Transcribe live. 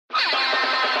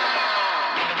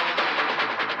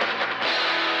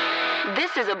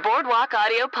is a Boardwalk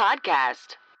Audio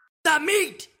podcast. The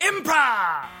Meat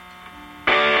Improv!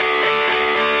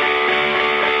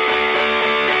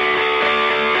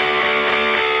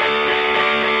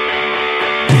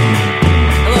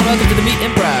 Hello and welcome to the Meat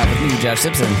Improv with me, Josh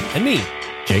Simpson. And me,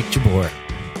 Jake Jabor.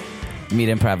 Meat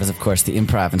Improv is, of course, the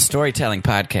improv and storytelling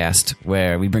podcast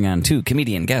where we bring on two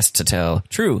comedian guests to tell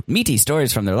true, meaty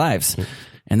stories from their lives.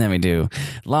 And then we do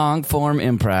long-form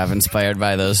improv inspired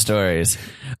by those stories.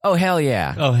 Oh, hell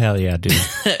yeah. Oh, hell yeah, dude.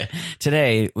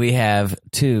 Today, we have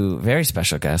two very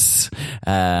special guests.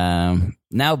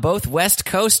 Now both West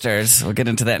Coasters. We'll get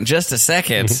into that in just a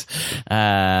second.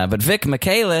 But Vic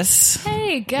Michaelis.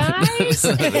 Hey, guys.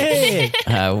 Hey.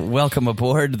 Welcome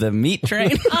aboard the meat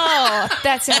train. Oh,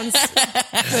 that sounds so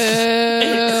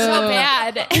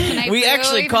bad. Can I We boo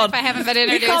actually even called- if I haven't been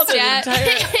introduced yet.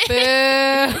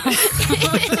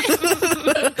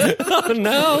 Oh,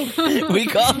 no.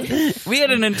 We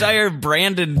had an entire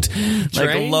branded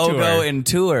Train logo tour. and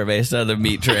tour based on the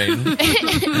meat train.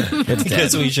 It's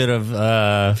Because we should have,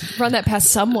 Run that past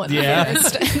someone. yeah,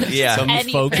 yeah, some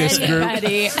focus group.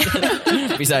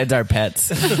 besides our pets.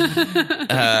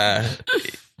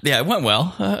 Yeah, it went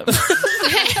well.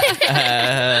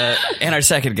 And our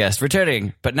second guest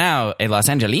returning, but now a Los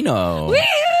Angelino,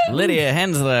 Lydia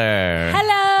Hensler.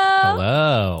 Hello.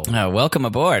 Hello. Welcome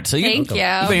aboard. So Thank you.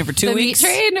 You've been here for 2 the weeks. Meat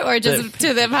train or just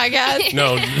to the podcast?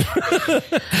 No.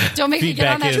 Don't make me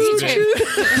get on that Feedback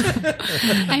meat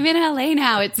train. I'm in LA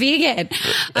now. It's vegan.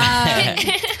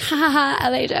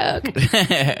 LA joke.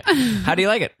 How do you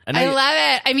like it? I love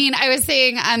it. I mean, I was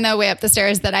saying on the way up the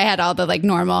stairs that I had all the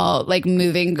normal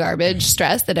moving garbage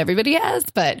stress that everybody has,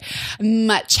 but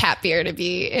much happier to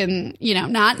be in,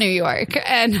 not New York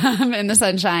and in the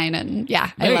sunshine. And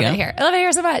yeah, I love it here. I love it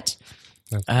here so much.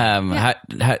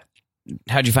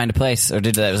 How'd you find a place, or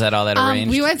was that all that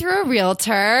arranged? We went through a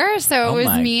realtor, so it was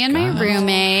my me and my God.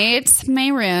 roommate, my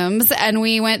rooms, and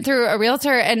we went through a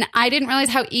realtor, and I didn't realize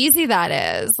how easy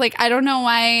that is. I don't know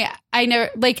why I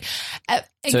never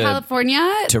in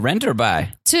California to rent or buy?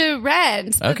 to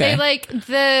rent. But Okay.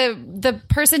 they the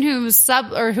person who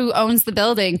owns the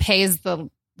building pays the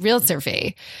realtor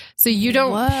fee, so you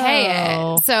don't pay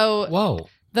it. So Whoa.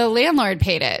 the landlord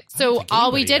paid it. So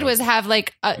all we did was have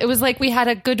it was like we had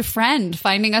a good friend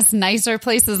finding us nicer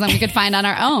places than we could find on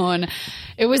our own.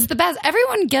 It was the best.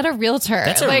 Everyone get a realtor.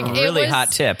 That's a really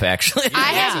hot tip, actually.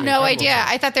 I had no idea.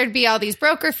 I thought there'd be all these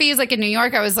broker fees. In New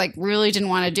York, I was really didn't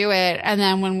want to do it. And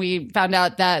then when we found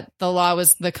out that the law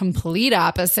was the complete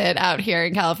opposite out here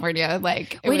in California,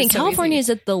 Wait, in California, is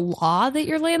it the law that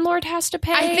your landlord has to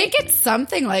pay? I think it's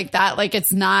something like that.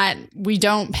 It's not, we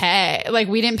don't pay.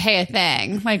 We didn't pay a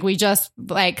thing. We just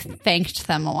thanked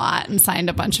them a lot and signed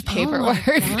a bunch of paperwork.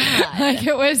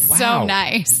 It was so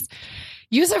nice.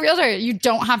 Use a realtor. You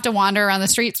don't have to wander around the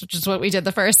streets, which is what we did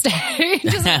the first day.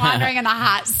 Just wandering in the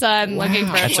hot sun looking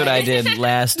for a That's what I did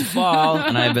last fall,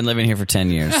 and I've been living here for 10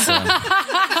 years. So.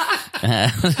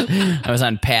 I was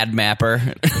on Pad Mapper.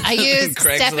 I used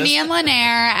Craigslist. Stephanie and Lanier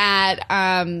at,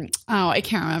 I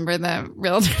can't remember the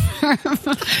realtor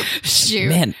firm. Shoot.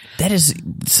 Man, that is...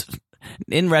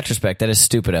 In retrospect, that is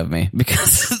stupid of me,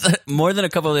 because more than a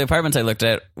couple of the apartments I looked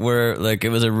at were it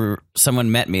was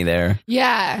someone met me there.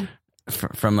 Yeah.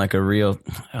 From a real,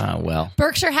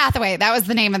 Berkshire Hathaway. That was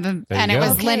the name of them. And it go.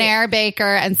 was Lanier Baker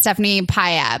and Stephanie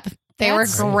Pyab. They were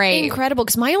great. Incredible.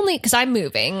 Because I'm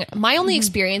moving. My only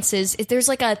experience is there's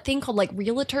a thing called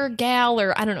Realtor Gal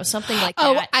or I don't know, something like that.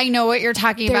 Oh, I know what you're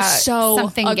talking They're about. so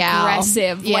something gal.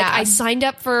 aggressive. Yeah. I signed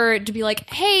up to be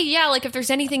hey, yeah, if there's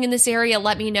anything in this area,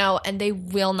 let me know. And they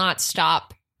will not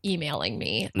stop emailing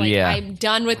me. I'm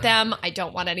done with them. I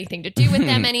don't want anything to do with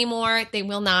them anymore. They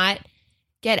will not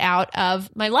get out of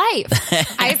my life.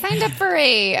 I signed up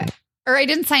or I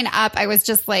didn't sign up. I was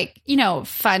just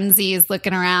funsies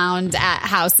looking around at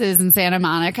houses in Santa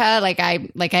Monica. I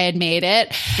had made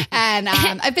it. And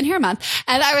I've been here a month.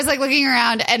 And I was looking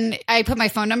around and I put my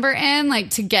phone number in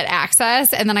to get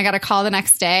access. And then I got a call the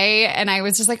next day and I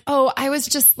was just I was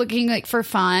just looking for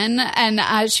fun.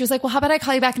 And she was well, how about I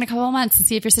call you back in a couple of months and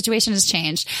see if your situation has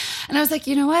changed? And I was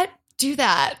you know what? Do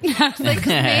that.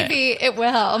 Maybe it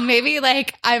will. Maybe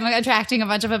I'm attracting a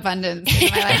bunch of abundance in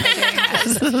my life by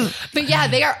doing this. But yeah,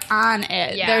 they are on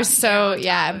it. Yeah, They're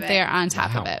they're on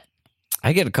top of it.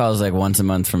 I get calls once a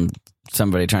month from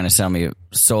somebody trying to sell me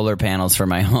solar panels for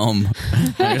my home.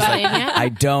 I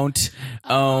don't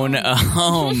own a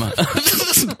home.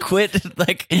 Quit.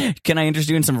 Can I interest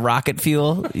you in some rocket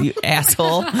fuel, you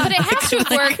asshole? But it has to have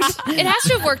worked. It has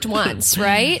to have worked once,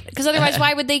 right? Because otherwise,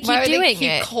 why would they keep doing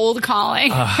it? Cold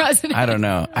calling. I don't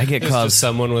know. I get It's calls. just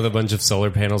someone with a bunch of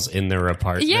solar panels in their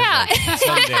apartment. Yeah.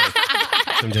 Someday.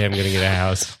 Someday I'm going to get a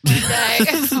house.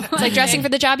 It's like dressing for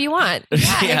the job you want.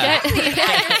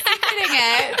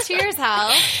 Cheers, Hal.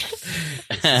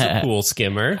 It's a pool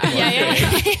skimmer. Yeah.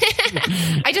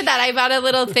 I did that. I bought a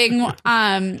little thing,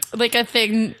 like a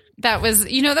thing that was,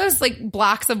 those like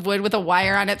blocks of wood with a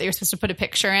wire on it that you're supposed to put a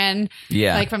picture in,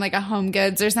 like from like a Home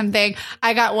Goods or something.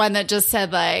 I got one that just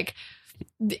said like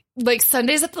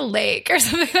Sundays at the lake or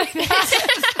something like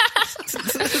that.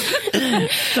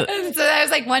 And so I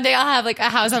was like, one day I'll have like a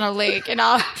house on a lake, and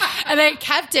I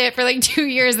kept it for like 2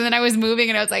 years, and then I was moving,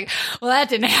 and I was like, well, that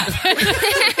didn't happen.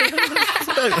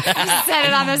 Just set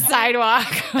it on the sidewalk.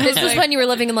 This was when you were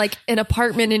living in like an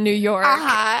apartment in New York.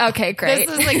 Okay, great.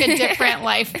 This is like a different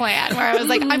life plan where I was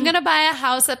like, I'm gonna buy a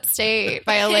house upstate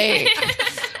by a lake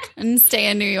and stay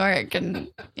in New York, and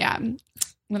yeah.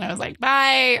 Then I was like,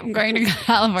 bye, I'm going to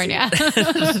California.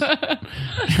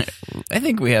 I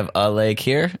think we have a lake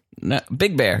here. No,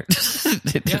 Big Bear. Is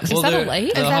that a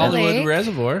lake? The Hollywood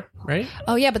Reservoir, right?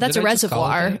 Oh, yeah, but that's a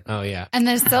reservoir. Oh, yeah. And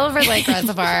the Silver Lake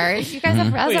Reservoir. You guys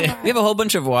have reservoirs. We have a whole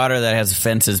bunch of water that has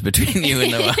fences between you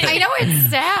and the water. I know, it's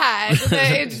sad.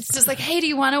 It's just like, hey, do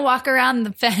you want to walk around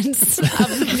the fence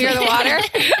near the water?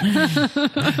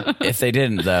 If they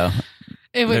didn't, though.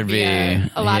 It would be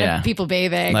a lot of people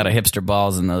bathing. A lot of hipster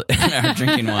balls in our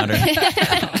drinking water.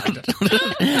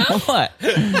 What?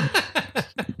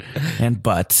 And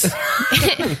butts.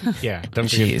 Yeah, don't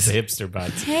forget the hipster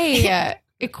butts. Hey,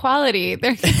 equality.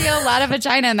 There could be a lot of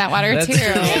vagina in that water, too.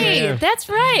 Hey, that's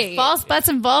right. False butts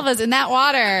and vulvas in that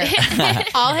water.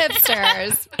 All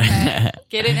hipsters.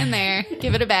 Get it in there.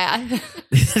 Give it a bath.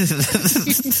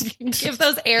 Give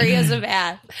those areas a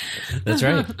bath. That's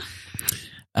right.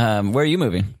 Where are you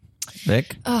moving,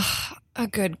 Vic? A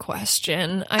good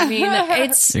question. I mean,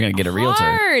 it's You're gonna get a realtor.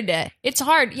 hard. It's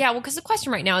hard. Yeah, well, because the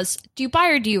question right now is, do you buy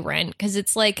or do you rent? Because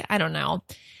it's like, I don't know.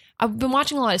 I've been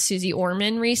watching a lot of Susie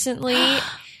Orman recently.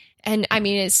 And I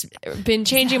mean, it's been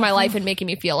changing my life and making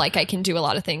me feel like I can do a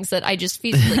lot of things that I just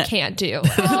physically can't do.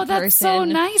 Oh, that's so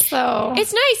nice, though.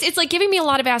 It's nice. It's like giving me a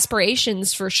lot of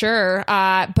aspirations for sure.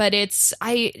 But it's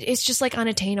just like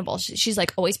unattainable. She's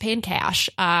like always paying cash.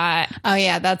 Oh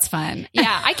yeah, that's fun.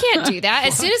 Yeah, I can't do that.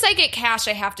 As soon as I get cash,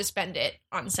 I have to spend it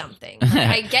on something. Like,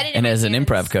 I get it. And as an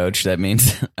improv coach, that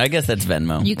means, I guess that's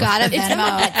Venmo. You got to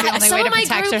Venmo. It's the only way to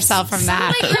protect yourself from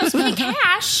that. Some of my groups pay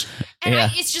cash. And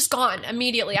Yeah. it's just gone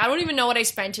immediately. I don't even know what I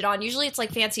spent it on. Usually it's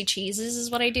like fancy cheeses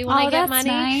is what I do when I get that's money.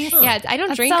 nice. Yeah, I don't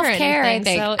That's drink or self-care,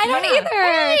 anything. I think. So, I don't either.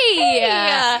 either.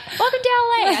 Hey, welcome to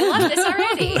LA. I love this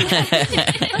already.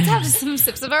 Let's have some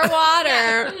sips of our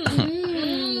water.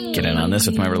 Get in on this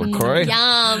with my LaCroix.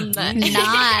 Yum.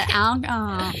 Not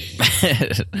alcohol.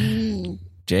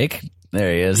 Jake?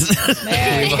 There he is. We've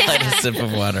all had a sip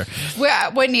of water.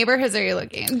 What neighborhoods are you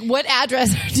looking? What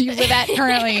address do you live at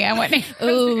currently? And what neighborhood?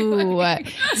 Ooh.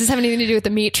 Does this have anything to do with the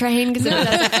meat train? Because it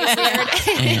doesn't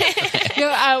feel weird.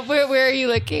 No, where are you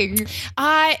looking?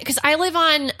 Because I live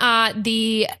on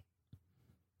the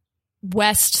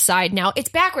west side now. It's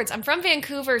backwards. I'm from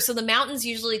Vancouver, so the mountains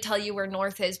usually tell you where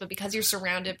north is, but because you're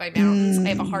surrounded by mountains, I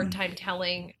have a hard time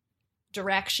telling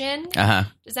direction.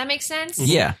 Does that make sense?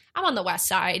 Yeah. I'm on the west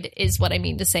side is what I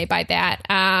mean to say by that.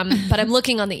 But I'm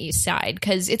looking on the east side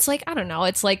because it's like, I don't know,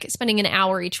 it's like spending an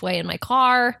hour each way in my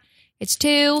car. It's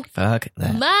too Fuck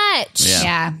that. much.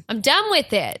 Yeah. I'm done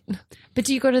with it. But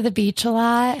do you go to the beach a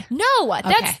lot? No,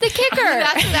 that's the kicker.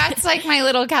 That's like my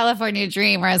little California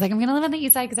dream where I was like, I'm going to live on the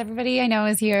east side because everybody I know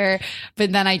is here.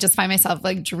 But then I just find myself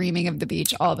like dreaming of the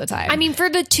beach all the time. I mean, for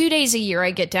the 2 days a year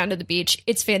I get down to the beach,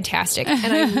 it's fantastic.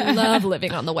 And I love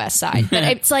living on the west side. But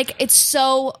it's like, it's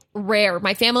so rare.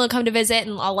 My family will come to visit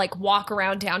and I'll like walk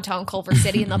around downtown Culver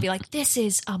City and they'll be like, this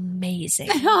is amazing.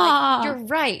 I'm like, you're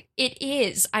right. It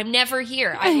is. I'm never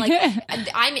here. I'm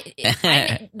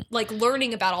like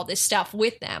learning about all this stuff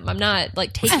with them. I'm not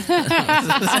like taking them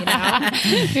places, you know?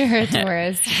 You're a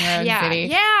tourist in your own city.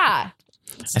 Yeah.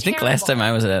 I think last time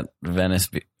I was at Venice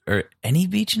or any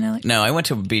beach in LA. No, I went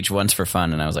to a beach once for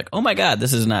fun, and I was like, "Oh my god,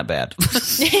 this is not bad."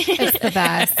 It's the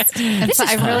best.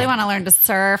 I really want to learn to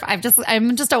surf. I'm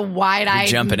just a wide-eyed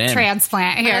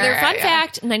transplant here. Another fun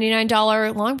fact: $99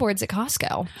 longboards at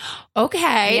Costco.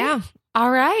 Okay. Yeah. All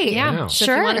right. Yeah. So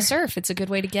sure. if you want to surf, it's a good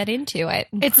way to get into it.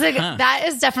 That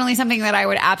is definitely something that I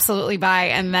would absolutely buy.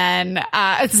 And then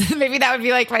maybe that would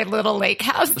be like my little lake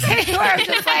house thing where I'm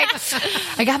just like,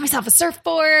 I got myself a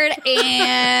surfboard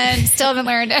and still haven't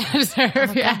learned how to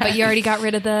surf yet. But you already got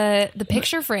rid of the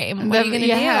picture frame. What are you going to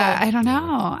do? I don't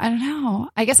know.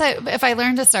 I guess if I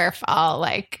learn to surf, I'll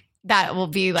like... That will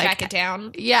be like track it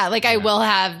down. Yeah, like I will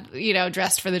have,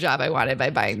 dressed for the job I wanted by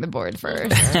buying the board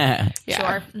first. Yeah.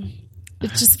 Sure.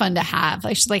 It's just fun to have.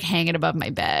 I should like hang it above my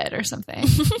bed or something.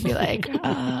 Be like,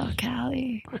 oh,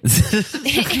 Callie.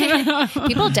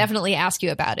 People definitely ask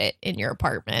you about it in your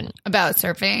apartment. About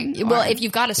surfing? Well, if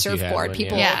you've got a surfboard, one,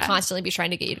 people yeah. will constantly be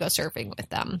trying to get you to go surfing with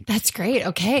them. That's great.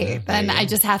 Okay. Then I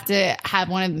just have to have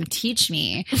one of them teach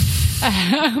me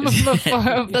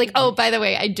before. Like, oh, by the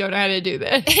way, I don't know how to do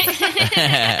this.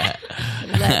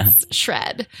 Let's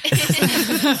shred.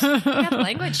 Have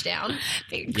language down.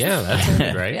 Yeah, that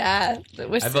sounded right. Yeah.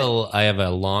 I have a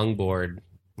longboard,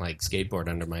 like skateboard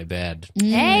under my bed.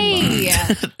 Hey.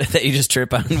 That you just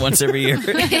trip on once every year.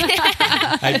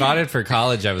 I bought it for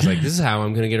college. I was like, this is how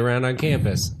I'm going to get around on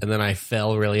campus. And then I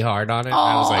fell really hard on it.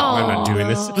 I was like, I'm not doing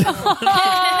this.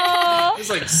 It was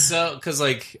like so, because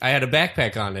like I had a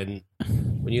backpack on, and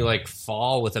when you like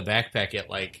fall with a backpack, it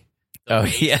like, Oh,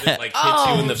 yeah. it, like hits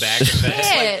you in the back of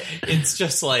it. It's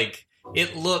just like,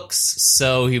 it looks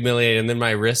so humiliating. And then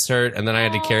my wrist hurt, and then I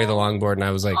had to carry the longboard, and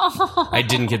I was like, I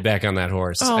didn't get back on that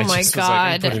horse. Oh, I my just was like,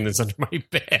 I'm God. putting this under my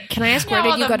bed. Can I ask, where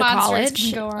did you go to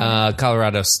college?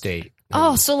 Colorado State.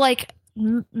 Oh, so like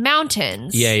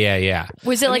mountains. Yeah.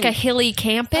 Was it like a hilly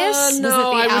campus?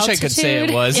 No, I wish I could say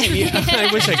it was. Yeah,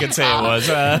 I wish I could say it was.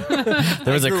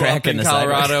 There was a crack in the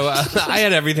Colorado. I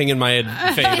had everything in my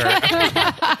favor.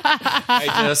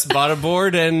 I just bought a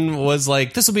board and was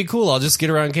like, this will be cool. I'll just get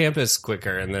around campus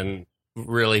quicker. And then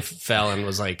really fell and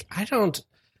was like, I don't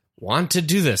want to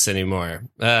do this anymore.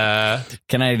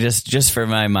 Can I just for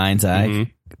my mind's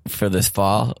eye for this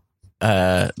fall?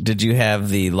 Did you have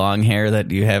the long hair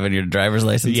that you have in your driver's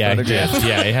license? Yeah, photograph?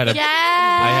 I had a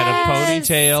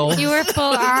ponytail. You were full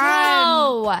on.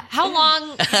 Oh, how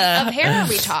long of hair are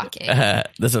we talking?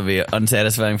 This will be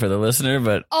unsatisfying for the listener,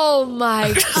 but Oh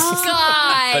my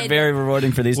God. but very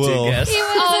rewarding for these two guests.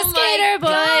 Oh my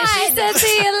God. She said,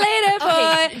 see you later, boy.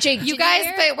 Okay, Jake, You did guys,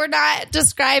 hear- but we're not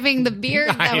describing the beard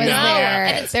that was know. there.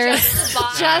 And it's There's just the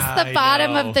bottom. just the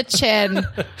bottom of the chin.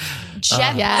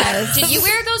 Jeff, Yes. did you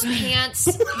wear those pants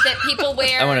that people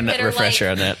wear? I want that a are refresher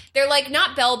like, on that. They're like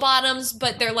not bell bottoms,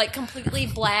 but they're like completely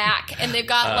black, and they've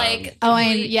got like. Oh, and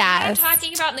really- you know what I'm yes.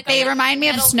 talking about. And they've got, They like, remind me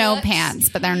of metal snow lips. pants,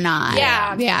 but they're not.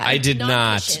 Yeah. Yeah. I did not.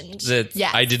 Non-cushioned.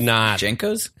 Yes. I did not.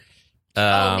 Jenkos?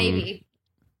 Oh, maybe.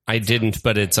 I didn't,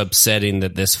 but it's upsetting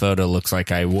that this photo looks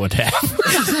like I would have.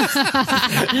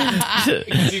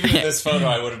 Because even in this photo,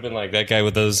 I would have been like, that guy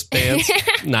with those pants,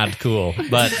 not cool.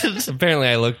 But apparently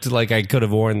I looked like I could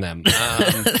have worn them.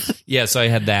 Yeah, so I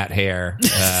had that hair.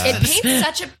 It paints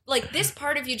such a, like, this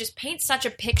part of you just paints such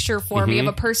a picture for me of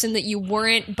a person that you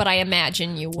weren't, but I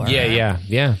imagine you were. Yeah.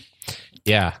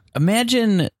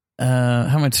 Imagine, how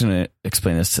am I going to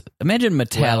explain this? Imagine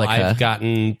Metallica. Well, I've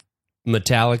gotten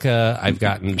Metallica. I've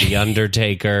gotten The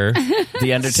Undertaker.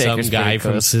 The Undertaker's some guy pretty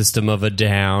from close. System of a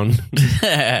Down.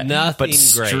 Nothing but great.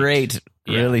 straight,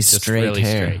 Yeah, really just straight really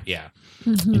hair. straight, yeah.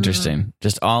 Interesting.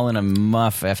 Just all in a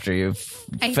muff after you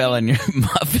fell in your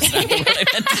muff. Is not what I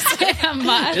meant to say. A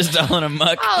muff. Just all in a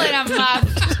muck. All in a muff.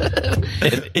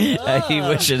 He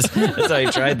wishes. That's how he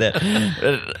tried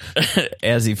that.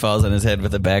 As he falls on his head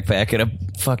with a backpack and a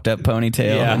fucked up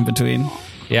ponytail in between.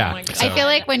 Yeah. my God. I feel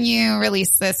like when you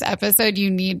release this episode, you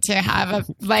need to have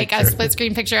a split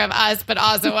screen picture of us, but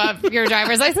also of your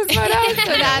driver's license photo, so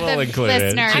that We'll the include it.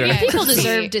 listener. Sure. I mean, can people see.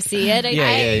 deserve to see it.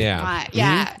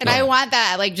 Yeah. And I want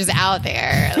that like just out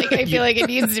there. Like I feel like it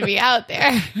needs to be out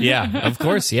there. Yeah, of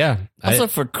course, yeah. Also,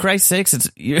 for Christ's sakes,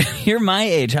 you're my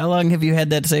age. How long have you had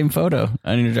that same photo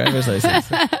on your driver's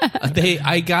license?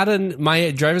 I got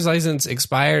my driver's license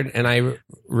expired and I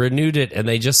renewed it, and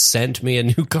they just sent me a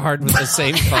new card with the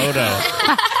same photo.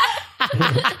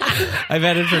 I've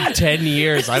had it for 10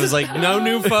 years. I was like, no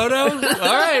new photo? All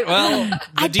right, well,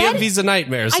 the DMV's a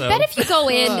nightmare. So. I bet if you go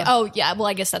in, well,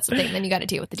 I guess that's the thing. Then you got to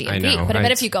deal with the DMV. I know, but I bet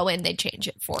right. if you go in, they change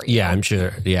it for you. Yeah, I'm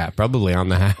sure. Yeah, probably on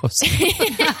the house.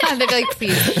 And they'd be like,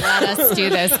 please let us do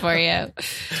this for you.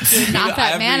 You're not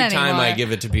that Every man time anymore. I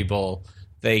give it to people,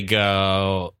 they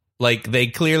go, like, they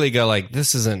clearly go, like,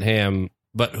 this isn't him.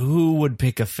 But who would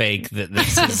pick a fake that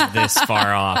this is this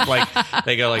far off? Like,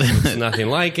 they go, like, it's nothing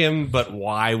like him, but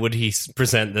why would he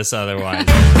present this otherwise?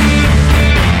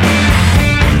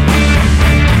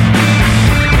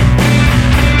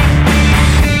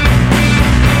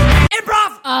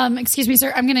 Excuse me,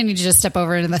 sir. I'm going to need you to step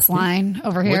over into this line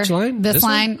over here. Which line? This This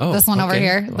line. one? Oh, this one over okay.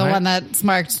 here. The All right. one that's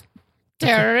marked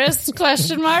terrorist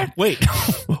question mark. Wait,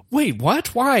 what?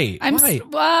 Why? Why?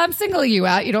 I'm singling you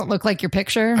out. You don't look like your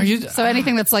picture. So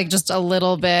anything that's like just a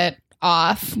little bit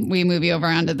off, we move you over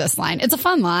onto this line. It's a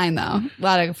fun line though. A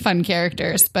lot of fun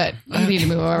characters, but you need to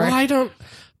move over. Well, I don't.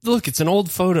 look, it's an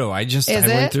old photo. I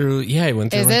went through. Yeah, I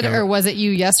went through. Is it, or was it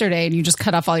you yesterday and you just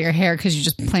cut off all your hair because you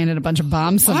just planted a bunch of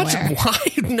bombs somewhere? What?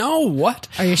 Why? No. What?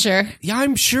 Are you sure? Yeah,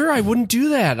 I'm sure. I wouldn't do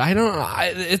that.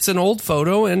 It's an old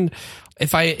photo, and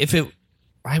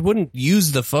I wouldn't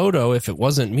use the photo if it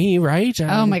wasn't me, right?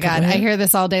 Oh my God, I hear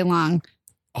this all day long.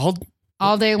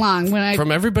 All day long.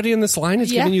 From everybody in this line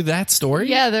is giving you that story?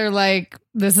 Yeah, they're like,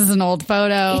 this is an old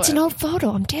photo. It's an old photo,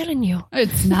 I'm telling you.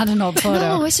 It's not an old photo.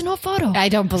 No, it's an old photo. I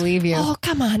don't believe you. Oh,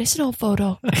 come on, it's an old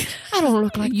photo. I don't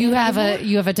look like you that have anymore.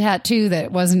 you have a tattoo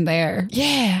that wasn't there.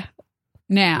 Yeah.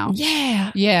 Now.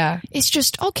 Yeah. Yeah. It's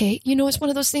just, okay, it's one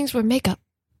of those things where makeup.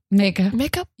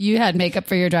 Makeup? You had makeup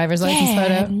for your driver's license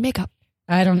photo? Makeup.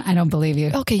 I don't believe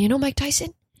you. Okay, you know Mike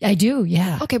Tyson? I do,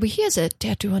 yeah. Okay, but he has a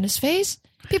tattoo on his face.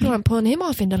 People aren't pulling him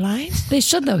off into lines. They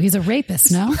should, though. He's a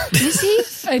rapist, no? Is he?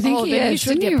 I think he is. He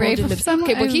should Didn't get he rape pulled into someone?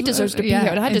 Okay, well, he deserves to be here,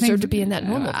 and I deserve to be in that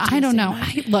normal. I don't know.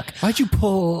 Look, Why'd you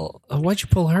pull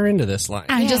her into this line?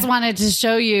 I just wanted to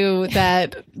show you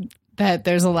that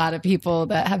there's a lot of people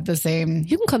that have the same.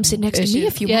 You can come sit next to me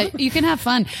if you want. You can have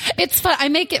fun. It's fun. I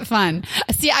make it fun.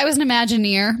 See, I was an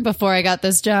Imagineer before I got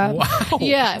this job. Wow.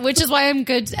 Yeah, which is why I'm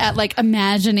good at like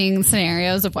imagining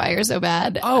scenarios of why you're so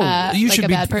bad. You like should a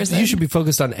be bad person. You should be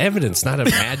focused on evidence, not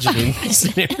imagining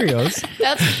scenarios.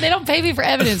 They don't pay me for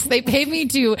evidence. They pay me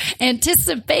to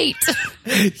anticipate.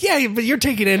 Yeah, but you're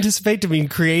taking anticipate to mean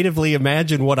creatively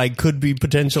imagine what I could be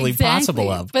potentially possible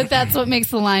of. But that's what makes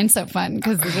the line so fun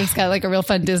because it's got like a real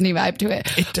fun Disney vibe to it.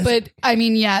 But I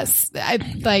mean, yes,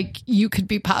 you could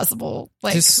be possible.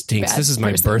 Like, this stinks. This is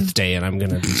my birthday, and I'm going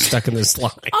to be stuck in this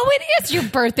line. Oh, it is your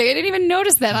birthday. I didn't even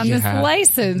notice that on this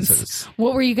license.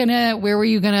 Where were you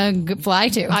gonna fly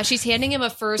to? She's handing him a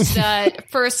first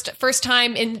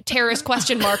time in terrorist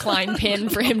question mark line pin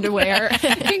for him to wear.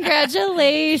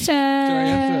 Congratulations.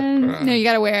 No, you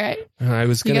got to wear it. I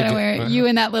was going to wear it. You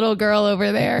and that little girl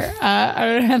over there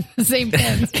don't have the same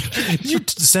pins. You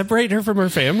separate her from her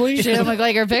family? She doesn't look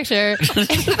like her picture.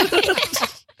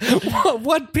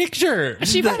 What picture?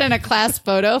 She brought in a class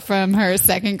photo from her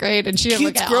second grade, and she didn't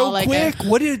look Kids at grow all like quick. her.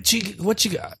 What she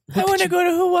got? I want to go to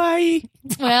Hawaii.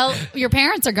 Well, your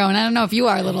parents are going. I don't know if you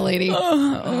are, little lady.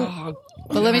 But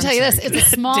let me tell you this: it's a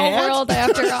small world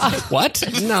after all. What?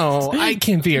 No, I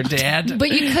can't be your dad. But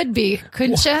you could be,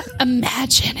 couldn't you?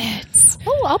 Imagine it.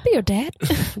 Oh, I'll be your dad.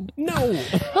 No.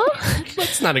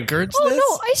 Let's not encourage Oh, this.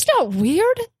 no, it's not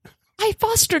weird. I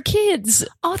foster kids.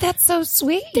 Oh, that's so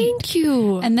sweet. Thank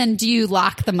you. And then do you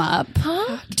lock them up?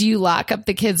 Huh? Do you lock up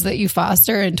the kids that you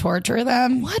foster and torture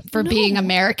them? What? For No. being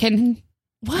American?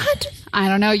 What? I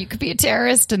don't know. You could be a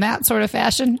terrorist in that sort of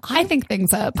fashion. I think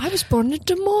things up. I was born in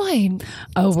Des Moines.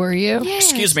 Oh, were you? Yes.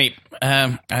 Excuse me.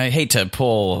 I hate to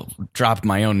drop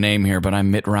my own name here, but I'm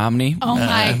Mitt Romney. Oh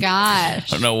my I gosh.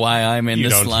 don't know why I'm in You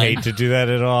this don't line. hate to do that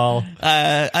at all.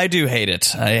 I do hate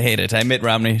it. I hate it. I'm Mitt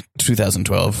Romney,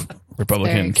 2012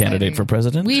 Republican Very candidate exciting. for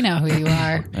president. We know who you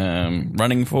are.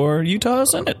 Running for Utah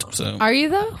Senate. So, Are you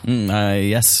though?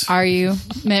 yes. Are you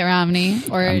Mitt Romney?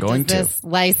 Or I'm going does this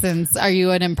license, are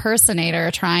you an impersonator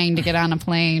trying to get on a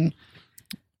plane?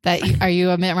 Are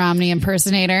you a Mitt Romney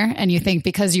impersonator and you think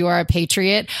because you are a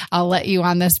patriot, I'll let you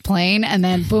on this plane and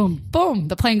then boom, boom,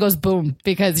 the plane goes boom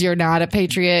because you're not a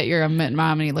patriot. You're a Mitt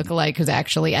Romney lookalike who's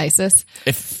actually ISIS.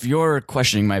 If you're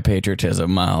questioning my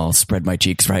patriotism, I'll spread my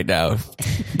cheeks right now.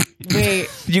 Wait.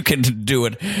 You can do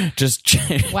it. Just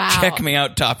check me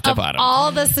out top to Of bottom.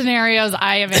 all the scenarios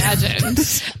I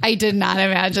imagined, I did not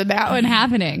imagine that one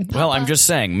happening. Well, I'm just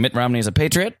saying, Mitt Romney is a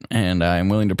patriot, and I'm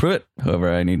willing to prove it,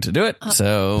 however I need to do it.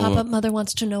 So, Papa, Mother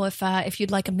wants to know if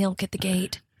you'd like a milk at the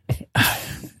gate.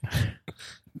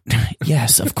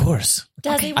 yes, of course.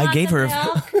 Does he I gave her.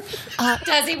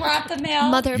 Does he want the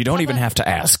milk? Mother, You don't Papa- even have to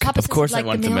ask. Papa Of says course, he'd I like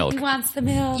want the milk. He wants the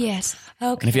milk. Yes.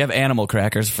 Okay. And if you have animal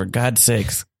crackers, for God's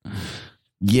sakes,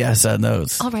 yes on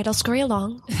those. All right, I'll scurry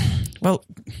along. Well,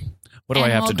 what do I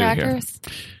have to do here?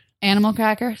 Animal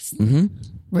crackers? Mm-hmm.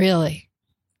 Really?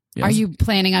 Yes. Are you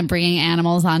planning on bringing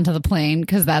animals onto the plane?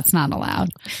 Because that's not allowed.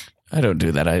 I don't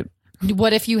do that.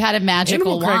 What if you had a magical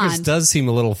Animal crackers wand? does seem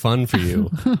a little fun for you.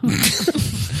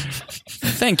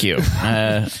 Thank you.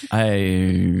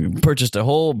 I purchased a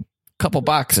whole couple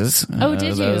boxes. Oh,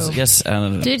 did you? Yes.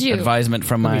 Did you? Advisement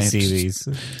from Let my. me see these.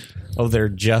 Oh, they're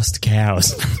just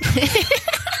cows.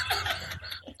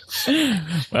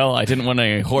 Well, I didn't want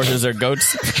any horses or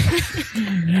goats.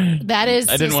 That is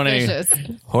I didn't want any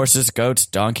suspicious. horses, goats,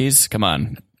 donkeys. Come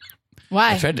on.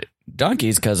 Why? I tried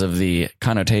donkeys because of the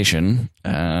connotation.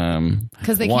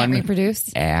 Because they one, can't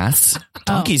reproduce? Ass.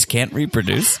 Donkeys can't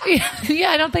reproduce. Yeah,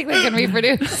 I don't think they can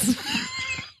reproduce.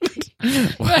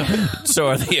 So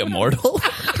are they immortal?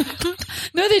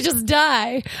 No, they just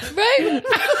die, right?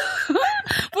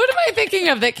 What am I thinking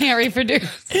of that can't reproduce?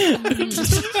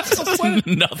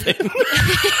 Nothing.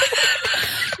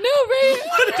 No, right?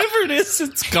 Whatever it is,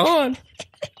 it's gone.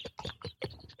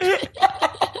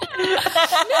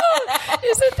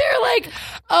 Isn't there like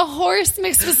a horse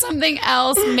mixed with something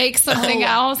else makes something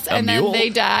else and then mule? they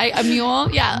die? A mule?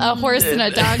 Yeah, a horse and a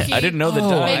donkey. I didn't know the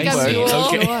dog. Make a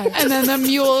mule, and then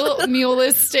the mule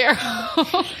is sterile.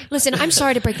 Listen, I'm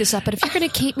sorry to break this up, but if you're going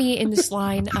to keep me in this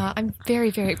line, I'm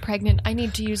very, very pregnant. I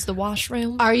need to use the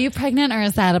washroom. Are you pregnant or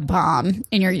is that a bomb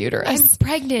in your uterus? I'm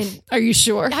pregnant. Are you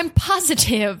sure? I'm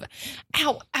positive.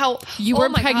 Ow, ow. You Oh were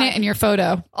my pregnant God. in your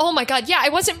photo. Oh my God. Yeah, I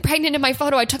wasn't pregnant in my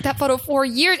photo. I took that photo 4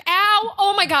 years. Ow.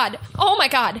 Oh my God. Oh my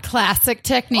God. Classic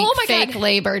technique, Oh my fake God.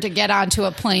 labor to get onto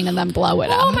a plane and then blow it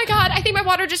Oh up. my God. I think my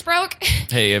water just broke.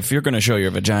 Hey, if you're going to show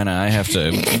your vagina, I have to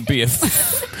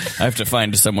I have to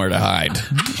find somewhere to hide.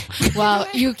 Well,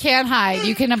 you can hide.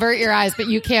 You can avert your eyes, but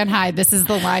you can hide. This is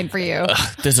the line for you.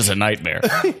 This is a nightmare.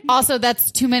 Also,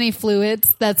 that's too many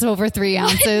fluids. That's over 3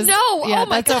 ounces. No. Yeah, Oh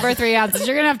my that's God. over 3 ounces.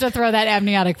 You're going to have to throw that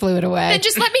amniotic fluid away. Then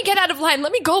just let me get out of line.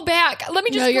 Let me go back. Let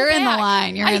me just No, go you're in the back.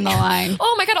 line. You're in the line.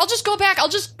 Oh my God. I'll just go back.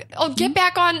 I'll get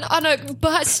back on a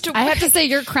bus. I have to say,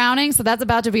 you're crowning, so that's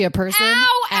about to be a person.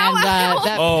 Ow, ow, and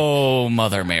ow. Oh,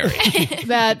 Mother Mary.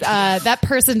 that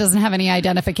person doesn't have any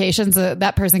identification, so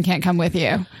that person can't come with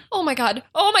you. Oh my God.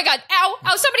 Oh my God. Ow.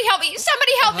 Ow. Somebody help me.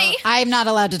 Somebody help me. I'm not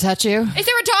allowed to touch you. Is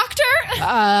there a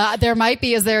doctor? There might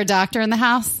be. Is there a doctor in the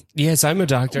house? Yes, I'm a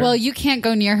doctor. Well, you can't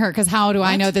go near her because how do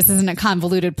I know this isn't a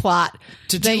convoluted plot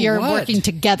that do you're what? working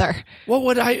together? What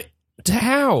would I?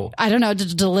 How? I don't know,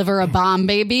 to deliver a bomb,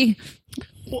 baby.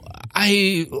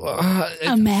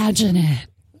 Imagine it.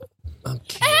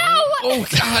 Oh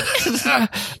God,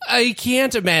 I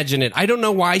can't imagine it. I don't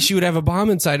know why she would have a bomb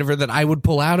inside of her that I would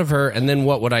pull out of her, and then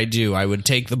what would I do? I would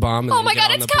take the bomb. And Oh then my get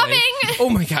God, on it's the plane. coming. Oh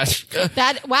my gosh!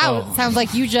 Sounds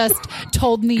like you just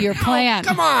told me your plan.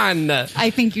 Come on. I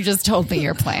think you just told me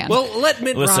your plan. Well, let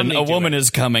Mitt Listen, Romney a do woman it. is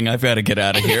coming. I've got to get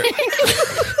out of here.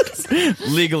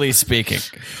 Legally speaking.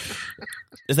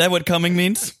 Is that what coming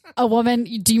means? a woman,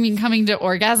 do you mean coming to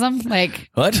orgasm? Like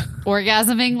What?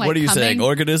 orgasming? Like What are you coming? saying?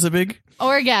 Organisming?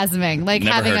 Orgasming, like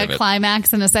Never having heard of a it.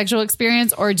 climax in a sexual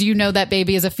experience, or do you know that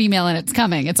baby is a female and it's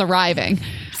coming, it's arriving?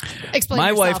 Explain.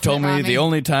 My yourself, wife told Mitt me Romney. the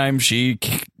only time she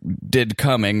did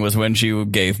coming was when she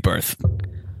gave birth.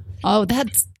 Oh,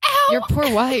 that's your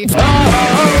poor wife.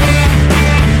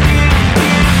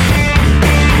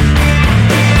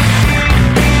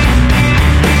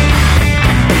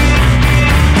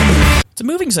 It's a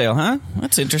moving sale, huh?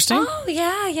 That's interesting. Oh,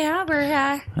 yeah.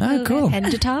 We're Oh, cool. heading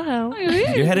to Tahoe.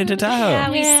 You're headed to Tahoe. Yeah,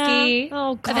 we Yeah. ski.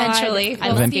 Oh, God. Eventually. I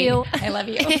love Eventually. you. I love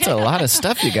you. That's a lot of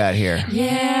stuff you got here.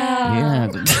 Yeah.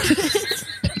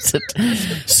 Yeah.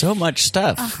 So much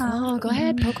stuff. Oh, go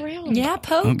ahead, poke around. Yeah,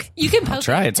 poke. You can poke. I'll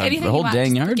try it. It's on anything the whole you want.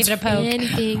 dang Just yard. Give it a poke.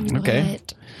 Anything you Okay.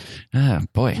 want. Ah,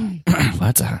 boy.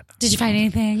 Lots of. Did you find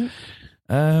anything?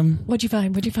 What'd you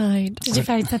find? What'd you find? Did you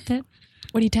find something?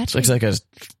 What are you touching? Looks like a.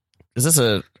 Is this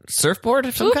a surfboard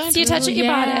of some Oops, kind? you touch it, you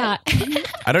bought it.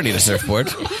 I don't need a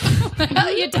surfboard. You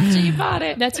touch it, you bought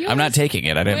it. That's yours. I'm not taking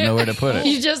it. I didn't know where to put it.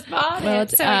 You just bought Well, it.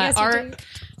 it's, So yes, you do.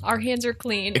 our hands are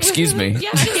clean. Excuse me. Yeah,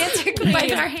 the hands are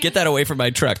clean. Get that away from my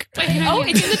truck. Oh,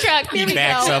 it's in the truck. Here we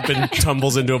Backs go. up and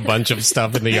tumbles into a bunch of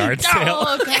stuff in the yard sale.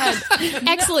 Oh God!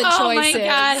 Excellent Oh my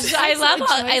choices. gosh,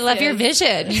 I love your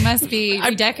vision. You must be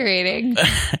redecorating.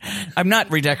 I'm not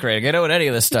redecorating. I don't want any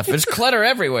of this stuff. There's clutter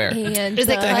everywhere. And Is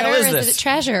it the hell clutter is or this? is it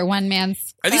treasure? One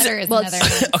man's Are these clutter is well, another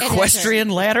man's Equestrian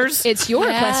ladders? it's your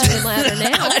equestrian ladder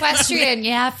now. equestrian,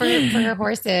 yeah, for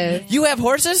horses. You have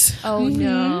horses? Oh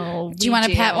no! Do you want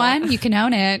to pet one? You can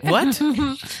own it. What?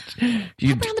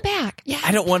 You, Around the back. Yeah,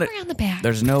 I don't want around the back.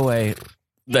 There's no way.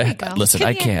 go. Listen, Come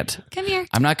I here. can't. Come here.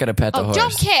 I'm not going to pet the Oh, horse.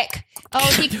 don't kick! Oh,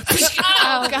 he.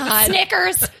 Oh God!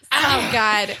 Snickers. Oh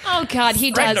God. Oh God!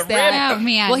 He Right in does the that. Oh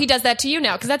man. Well, he does that to you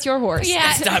now because that's your horse.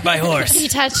 yeah. It's not my horse. He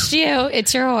touched you.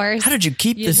 It's your horse. How did you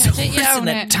keep this touch it, you horse in own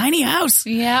that it. tiny house?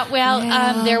 Yeah.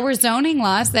 Well, there were zoning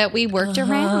laws that we worked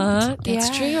around. That's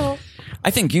true. I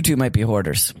think you two might be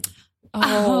hoarders.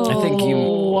 Oh. I think you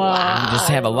just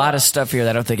have a lot of stuff here that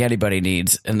I don't think anybody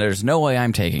needs, and there's no way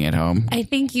I'm taking it home. I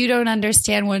think you don't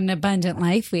understand what an abundant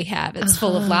life we have. It's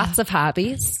full of lots of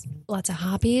hobbies, Lots of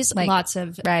hobbies. like lots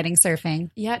of riding, surfing.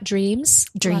 dreams.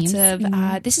 Dreams. Lots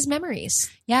of. This is memories.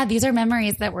 Yeah, these are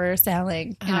memories that we're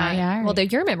selling in our yard. Well, they're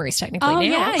your memories technically. oh now.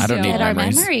 yeah, I don't you need had our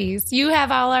memories. memories. You have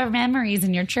all our memories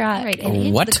in your truck. All right, and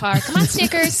into What? the car. Come on,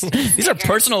 Snickers. These are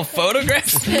personal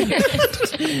photographs? Get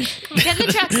in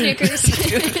the truck, Snickers.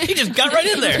 He just got right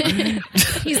in there.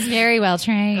 He's very well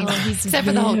trained. Except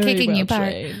for the whole kicking you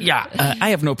part. Yeah, I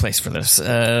have no place for this.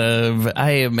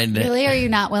 I am in. Really, are you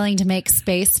not willing to make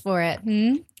space for it?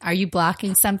 Are you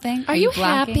blocking something? Are you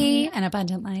blocking happy? an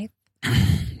abundant life?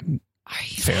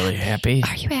 fairly happy.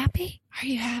 Are you happy? Are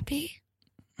you happy?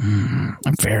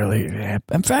 I'm fairly happy.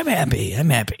 I'm happy. I'm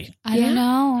happy. I don't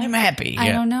know. I'm happy. I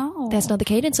Yeah. don't know. That's not the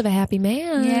cadence of a happy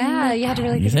man. Yeah, you had to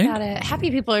really You think think? about it.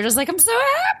 Happy people are just like, I'm so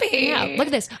happy. Yeah, look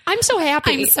at this. I'm so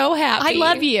happy. I'm so happy. I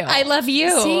love you. I love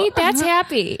you. See, that's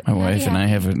happy. My wife and I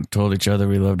haven't told each other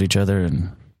we loved each other, and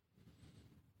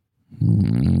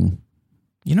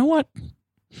you know what?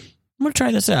 I'm gonna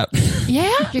try this out. Yeah.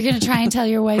 You're going to try and tell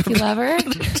your wife you love her?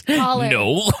 Call her.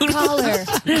 No, Call her.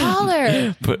 Call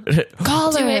her. but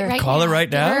Call Do her. it right call now. her right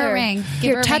Give her now. a ring. Give her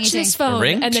Here, a touch ring. this phone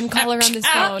Ring? and then call her on this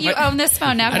Oh, phone. you own this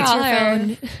phone. Now That's call your her.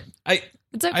 phone.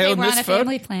 It's I okay. own We're on this a phone?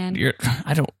 family plan.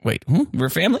 I don't wait. We're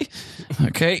family.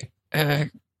 Okay.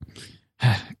 Beep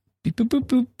boop boop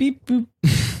boop beep boop.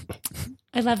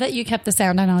 I love that you kept the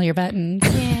sound on all your buttons.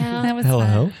 Yeah. That was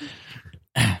Hello,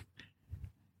 fun.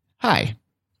 Hi.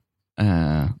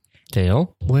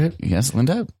 Dale. What? Yes,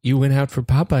 Linda. You went out for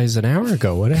Popeyes an hour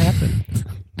ago. What happened?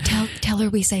 Tell her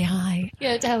we say hi.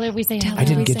 Yeah, tell her we say Tell hello. her.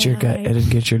 Didn't get your I didn't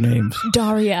get your names.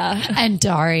 Daria. And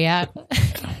Daria.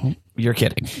 You're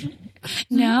kidding.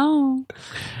 No.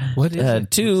 What is it? Is there a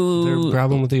Two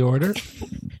problem with the order?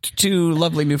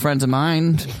 lovely new friends of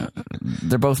mine.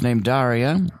 They're both named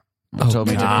Daria. Told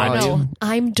me to call you. No,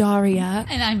 I'm Daria.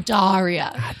 And I'm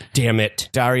Daria. Damn it!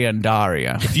 Daria and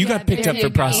Daria. If you got picked up for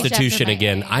prostitution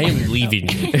again, I am leaving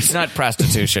you. It's not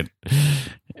prostitution.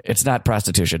 It's not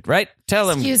prostitution, right? Tell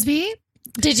him. Excuse me?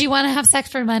 Did you want to have sex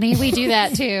for money? We do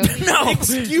that too. No.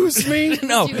 Excuse me.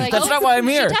 No, you like- that's not why I'm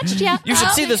here. She touched ya. You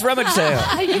should see this rummage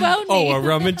sale. You own me. Oh, a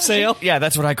rummage sale? Yeah,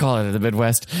 that's what I call it in the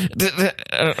Midwest.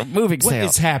 Moving What sale.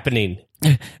 is happening?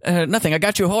 Nothing. I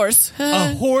got you a horse.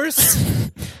 A horse?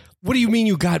 What do you mean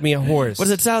you got me a horse? What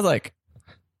does it sound like?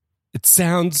 It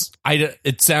sounds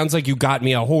like you got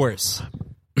me a horse.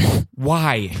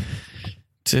 Why?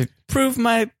 To prove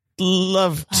my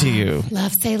love to you.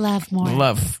 Love, say love more.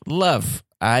 Love.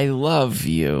 I love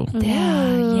you.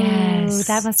 Yeah, yes.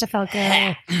 That must have felt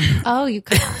good. Oh, you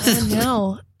could. Oh,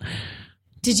 no.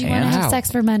 Did you want to And- have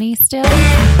sex for money still?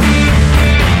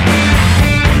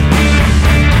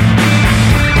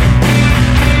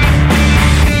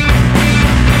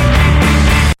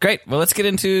 Great. Well, let's get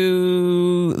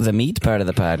into the meat part of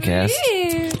the podcast.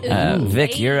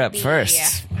 Vic, you're up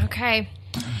first. Okay.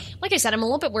 Like I said, I'm a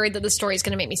little bit worried that the story is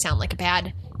going to make me sound like a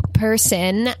bad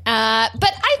person, but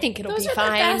I think it'll Those be are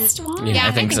fine. the best ones. Yeah,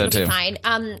 I think so, it'll too. be fine.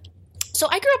 So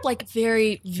I grew up like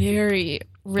very, very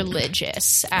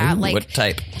religious, Ooh, like what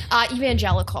type?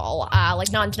 evangelical,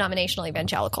 like non-denominational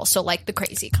evangelical. So like the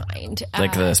crazy kind.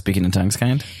 Like the speaking in tongues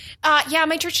kind? Yeah,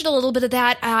 my church did a little bit of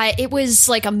that. It was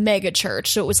like a mega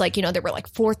church. So it was like, there were like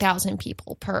 4,000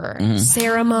 people per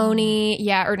ceremony.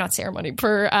 Yeah, or not ceremony,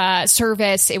 per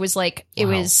service. It was like, it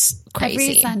was crazy.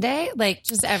 Every Sunday? Like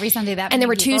just every Sunday that And there many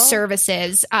were two people?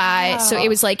 services. So it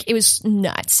was like, it was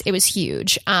nuts. It was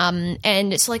huge.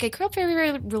 And so like I grew up very,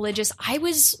 very religious. I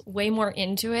was way more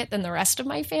into it than the rest of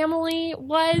my family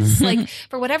was. Like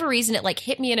for whatever reason, it like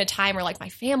hit me in a time where like my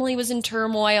family was in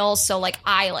turmoil. So like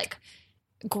I like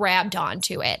grabbed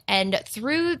onto it. And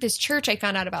through this church, I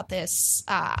found out about this.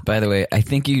 By the way, I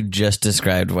think you just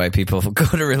described why people go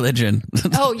to religion.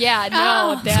 Oh yeah,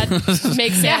 no, that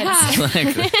makes sense.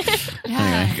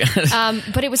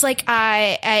 But it was like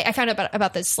I found out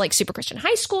about this like super Christian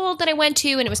high school that I went to,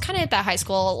 and it was kind of at that high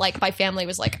school. Like my family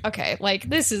was like, okay, like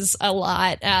this is a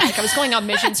lot. Like I was going on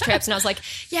missions trips, and I was like,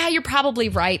 yeah, you're probably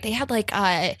right. They had like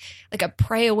a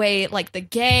pray away, like the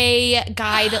gay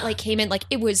guy that like came in, like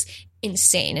it was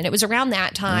insane. And it was around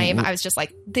that time I was just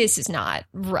like, this is not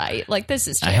right. Like this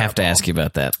is terrible. I have to ask you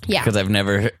about that. Yeah. Because I've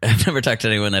never talked to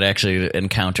anyone that actually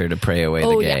encountered a pray away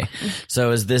the gay. Yeah.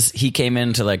 So is this, he came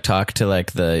in to like talk to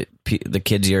like the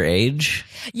kids your age?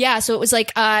 Yeah, so it was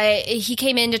like he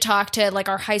came in to talk to like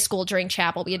our high school during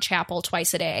chapel. We had chapel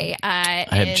twice a day. I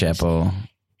had chapel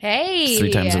Hey,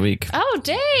 3 times a week. Oh,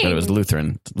 dang! But it was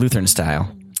Lutheran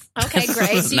style. Okay,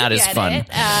 great. It's So not you as get fun.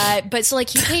 it. But so like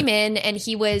he came in and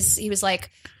he was like,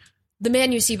 the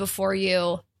man you see before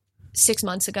you 6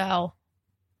 months ago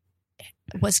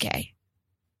was gay,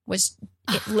 was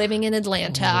living in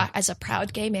Atlanta as a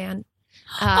proud gay man.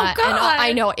 God. And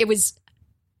I know it was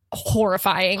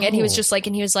horrifying. And he was just like,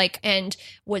 and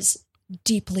was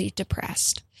deeply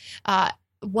depressed.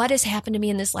 What has happened to me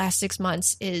in this last 6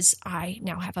 months is I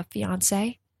now have a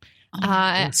fiance.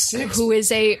 who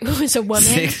is a woman.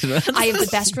 6 months. I have the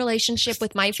best relationship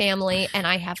with my family, and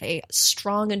I have a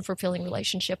strong and fulfilling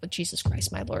relationship with Jesus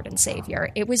Christ, my Lord and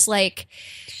Savior. It was like,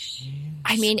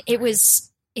 I mean, it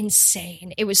was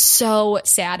insane. It was so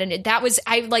sad, and that was,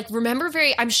 I like remember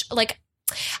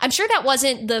I'm sure that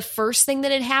wasn't the first thing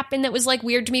that had happened that was like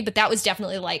weird to me, but that was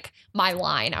definitely like my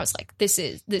line. I was like, this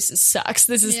is sucks.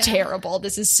 This is terrible.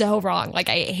 This is so wrong. Like,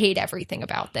 I hate everything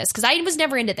about this, because I was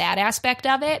never into that aspect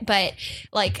of it, but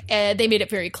like they made it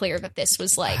very clear that this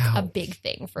was like a big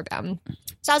thing for them.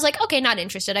 So I was like, okay, not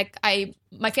interested.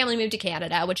 My family moved to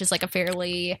Canada, which is like a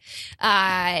fairly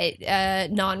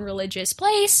non-religious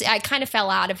place. I kind of fell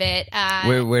out of it.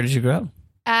 Where did you grow up?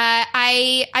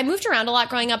 I moved around a lot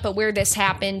growing up, but where this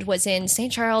happened was in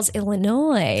St. Charles,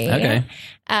 Illinois. Okay.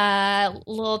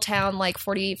 Little town, like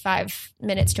 45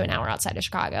 minutes to an hour outside of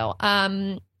Chicago.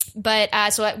 So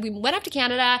we went up to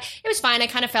Canada. It was fine. I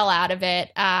kind of fell out of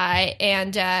it.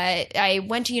 And I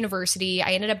went to university.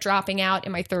 I ended up dropping out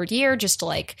in my third year just to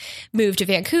like move to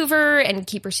Vancouver and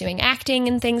keep pursuing acting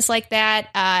and things like that.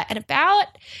 And about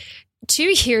 2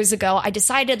 years ago, I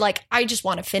decided like, I just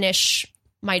want to finish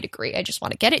my degree. I just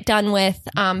want to get it done with.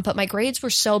 But my grades were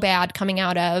so bad coming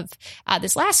out of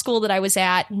this last school that I was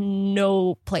at,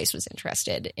 no place was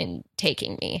interested in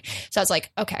taking me. So I was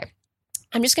like, okay,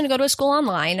 I'm just going to go to a school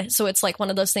online. So it's like one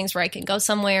of those things where I can go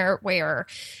somewhere where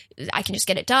I can just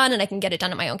get it done, and I can get it done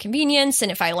at my own convenience.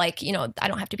 And if I like, you know, I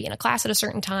don't have to be in a class at a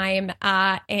certain time. So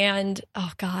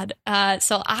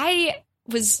I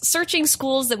was searching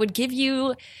schools that would give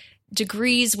you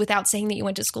degrees without saying that you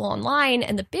went to school online.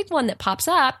 And the big one that pops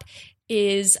up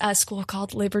is a school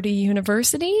called Liberty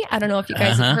University. I don't know if you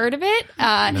guys have heard of it.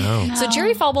 No. So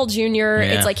Jerry Falwell Jr.,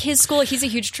 it's like his school. He's a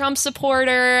huge Trump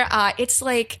supporter.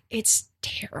 It's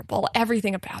terrible.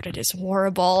 Everything about it is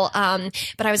horrible.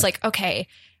 But I was like, okay,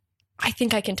 I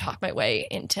think I can talk my way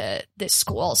into this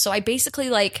school. So I basically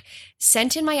like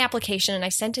sent in my application, and I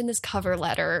sent in this cover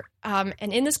letter. And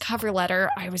in this cover letter,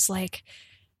 I was like,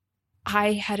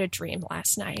 I had a dream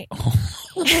last night. Oh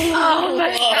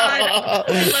my God.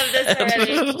 I love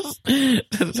this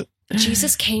already.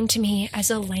 Jesus came to me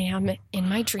as a lamb in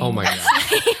my dream. Oh my God.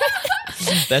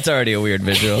 That's already a weird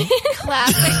visual.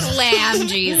 Classic lamb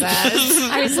Jesus.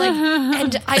 I was like,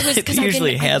 and I was, because He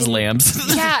usually has lambs.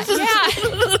 Yeah.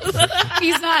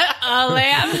 He's not a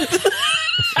lamb.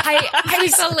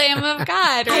 He's a lamb of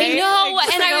God, right? I know,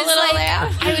 Like, and like I a little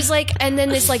lamb. I was like, and then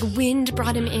this like wind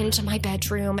brought him into my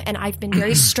bedroom, and I've been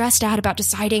very stressed out about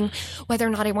deciding whether or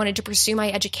not I wanted to pursue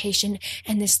my education.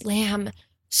 And this lamb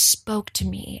spoke to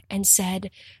me and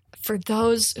said, for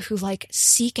those who like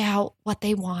seek out what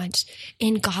they want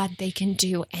in God, they can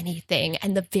do anything.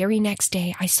 And the very next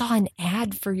day I saw an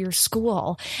ad for your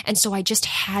school. And so I just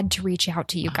had to reach out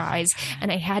to you guys.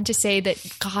 And I had to say that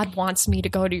God wants me to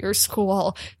go to your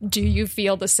school. Do you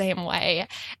feel the same way?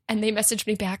 And they messaged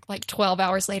me back like 12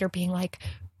 hours later being like,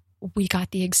 we got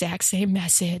the exact same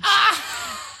message.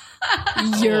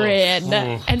 You're in.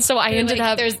 And so I ended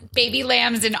up, there's baby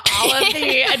lambs in all of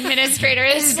the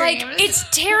administrators' it's dreams. like, it's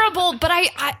terrible, but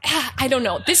I don't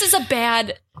know. This is a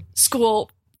bad school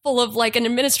full of like an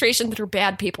administration that are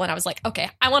bad people. And I was like,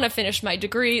 okay, I want to finish my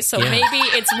degree. So maybe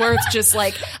it's worth just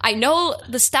like, I know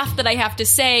the stuff that I have to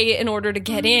say in order to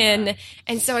get in.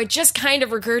 And so I just kind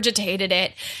of regurgitated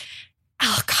it.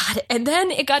 Oh, God. And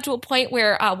then it got to a point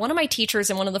where one of my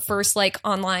teachers in one of the first like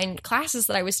online classes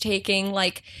that I was taking,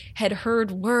 like had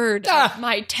heard word of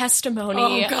my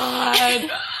testimony. Oh, God.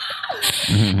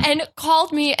 And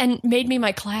called me and made me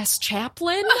my class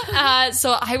chaplain.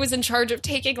 So I was in charge of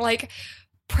taking like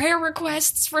prayer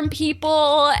requests from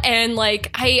people. And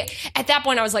like, at that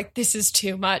point I was like, this is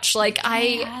too much. Like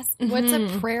What's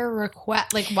a prayer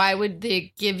request? Like, why would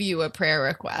they give you a prayer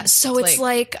request? So it's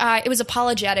like it was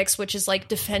apologetics, which is like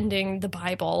defending the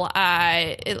Bible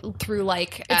through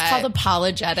like it's called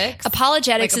apologetics.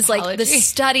 Apologetics Like is like the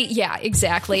study. Yeah,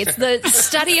 exactly. It's the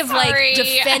study of like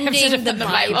defending the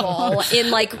Bible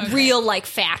in like real like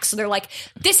facts. So they're like,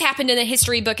 this happened in a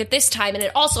history book at this time, and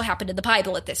it also happened in the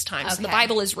Bible at this time. So the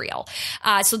Bible is real.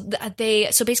 So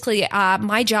basically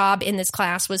my job in this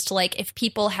class was to like, if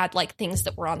people had like things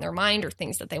that were on their mind or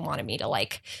things that they wanted me to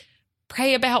like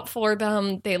pray about for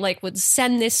them, they like would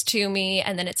send this to me,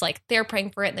 and then it's like they're praying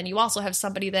for it. And then you also have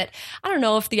somebody that, I don't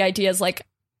know if the idea is like,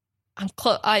 I'm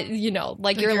close, you know,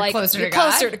 like you're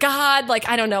closer to God. Like,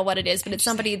 I don't know what it is, but it's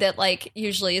somebody that like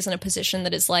usually is in a position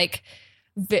that is like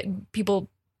people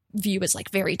view as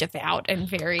like very devout and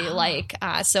very like,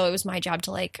 so it was my job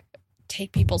to like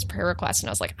take people's prayer requests, and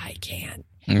I was like, I can't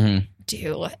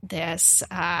do this.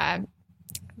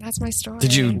 That's my story.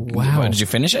 Did you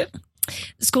finish it?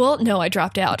 School? No, I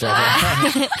dropped out.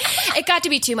 It got to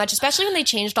be too much, especially when they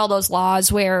changed all those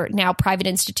laws where now private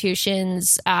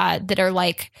institutions that are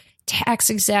like tax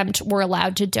exempt were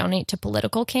allowed to donate to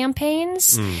political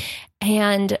campaigns.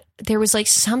 And there was like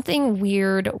something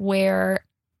weird where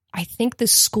I think the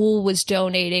school was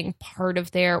donating part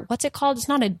of their, what's it called? It's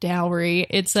not a dowry.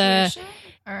 It's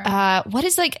what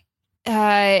is like,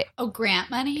 grant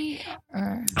money?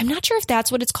 Or I'm not sure if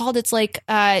that's what it's called. It's like,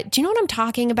 do you know what I'm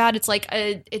talking about? It's like,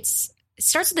 it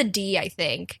starts with a D, I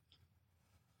think.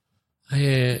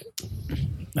 I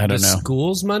don't know.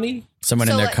 School's money? Someone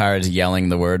in their car is yelling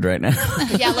the word right now.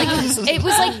 Yeah, like it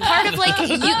was like part of like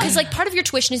you, because like part of your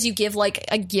tuition is you give like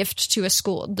a gift to the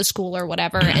school or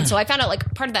whatever. And so I found out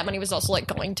like part of that money was also like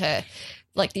going to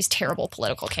like these terrible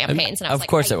political campaigns. And I was of like,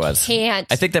 course it was. I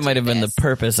think that might have been the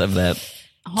purpose of that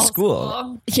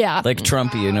school. Yeah, like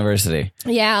Trump University.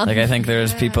 Yeah, like I think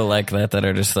there's people like that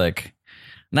are just like.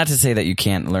 Not to say that you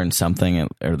can't learn something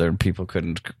or that people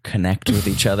couldn't connect with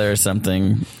each other or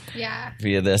something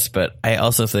via this, but I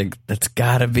also think that's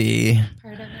got to be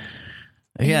part of it.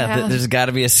 Yeah, there's got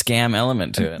to be a scam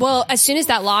element to it. Well, as soon as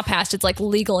that law passed, it's like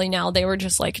legally now they were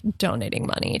just like donating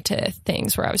money to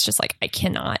things where I was just like, I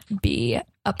cannot be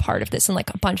a part of this. And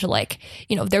like a bunch of like,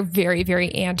 you know, they're very, very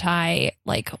anti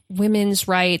like women's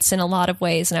rights in a lot of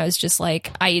ways. And I was just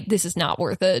like, this is not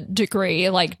worth a degree,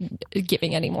 like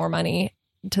giving any more money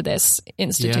to this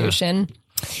institution.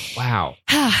 Wow.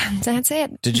 That's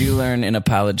it. Did you learn in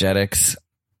apologetics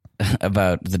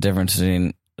about the difference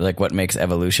between like what makes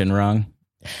evolution wrong?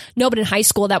 No, but in high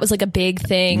school that was like a big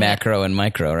thing. Macro and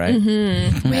micro, right?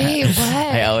 Mm-hmm. Wait, what?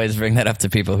 I always bring that up to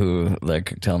people who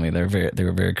like tell me they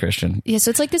were very Christian. Yeah, so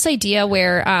it's like this idea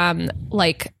where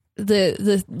like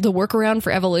the workaround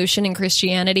for evolution in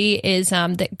Christianity is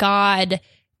that God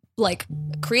like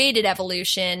created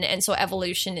evolution, and so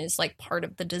evolution is like part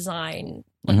of the design,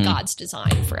 like God's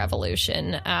design for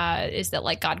evolution is that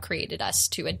like God created us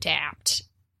to adapt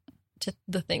to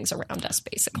the things around us,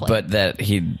 basically. But that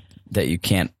you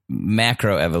can't,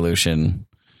 macro evolution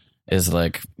is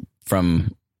like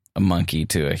from a monkey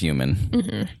to a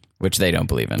human, which they don't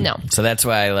believe in. No, so that's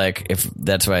why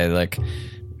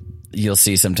you'll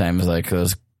see sometimes like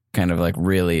those kind of like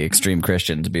really extreme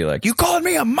Christians be like, you calling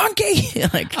me a monkey?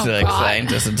 like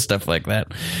scientists and stuff like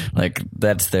that. Like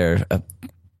that's their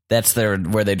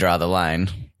where they draw the line.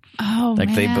 Oh, like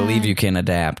man. they believe you can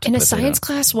adapt. In a science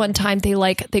class one time,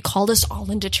 they called us all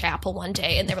into chapel one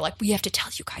day, and they were like, "We have to tell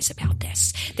you guys about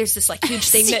this. There's this like huge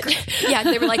thing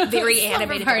they were like very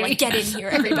animated. They were like, get in here,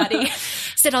 everybody,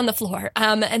 sit on the floor."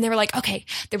 And they were like, "Okay,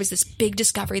 there was this big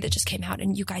discovery that just came out,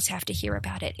 and you guys have to hear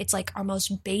about it. It's like our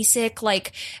most basic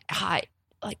like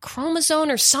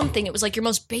chromosome or something. It was like your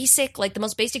most basic, like the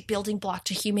most basic building block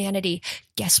to humanity.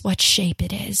 Guess what shape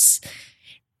it is?"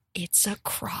 It's a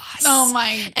cross. Oh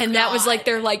my God. And that was like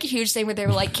their like huge thing where they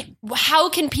were like, how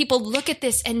can people look at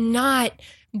this and not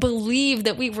believe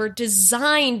that we were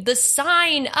designed? The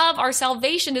sign of our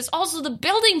salvation is also the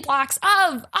building blocks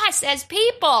of us as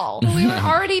people. We were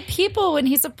already people when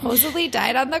he supposoly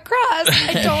died on the cross.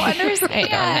 I don't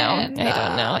understand. I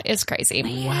don't know. It's crazy.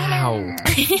 Wow.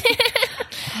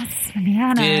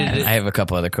 I have a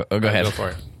couple other. Go ahead. Go for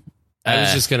it. I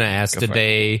was just going to ask,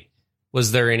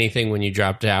 was there anything when you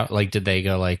dropped out? Like, did they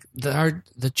go like,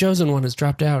 the chosen one has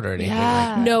dropped out or anything? Yeah.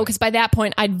 Like that? No, because by that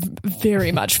point, I'd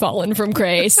very much fallen from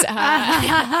grace.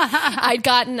 I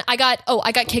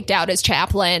got kicked out as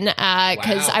chaplain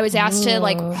because I was asked to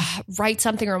like write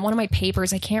something, or in one of my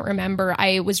papers, I can't remember,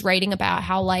 I was writing about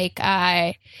how like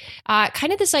kind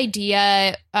of this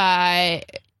idea,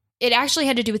 it actually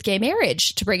had to do with gay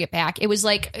marriage, to bring it back. It was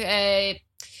like, it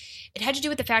had to do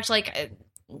with the fact like,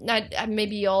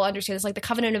 maybe you'll understand this, like the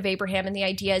covenant of Abraham, and the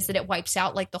idea is that it wipes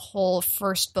out like the whole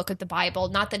first book of the Bible.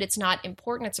 Not that it's not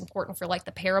important, it's important for like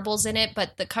the parables in it,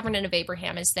 but the covenant of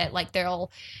Abraham is that like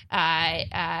they'll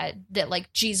that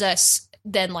like Jesus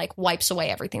then like wipes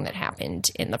away everything that happened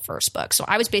in the first book. So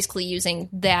I was basically using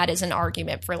that as an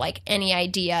argument for like any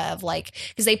idea of like,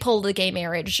 because they pull the gay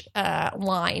marriage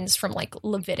lines from like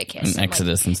Leviticus and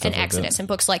Exodus and stuff, and Exodus and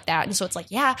books like that. And so it's like,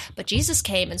 yeah, but Jesus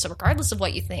came, and so regardless of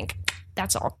what you think,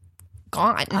 that's all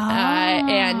gone.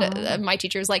 And my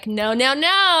teacher was like, no,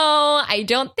 I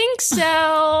don't think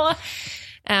so.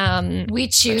 We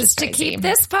choose to keep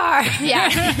this part.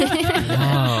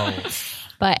 Yeah.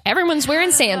 But everyone's wearing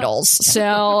sandals,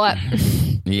 so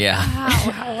yeah.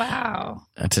 Wow.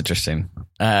 That's interesting.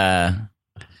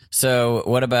 So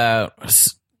what about?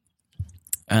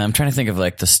 I'm trying to think of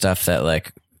like the stuff that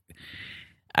like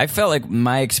I felt like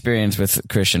my experience with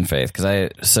Christian faith,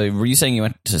 because so were you saying you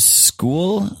went to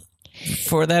school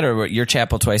for that, or your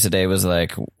chapel twice a day was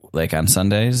like like on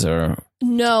Sundays or?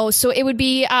 No. So it would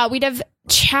be, we'd have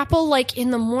chapel like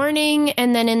in the morning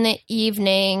and then in the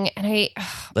evening. And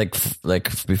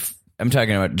I'm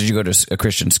talking about, did you go to a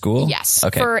Christian school? Yes.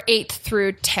 Okay. For 8th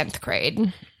through 10th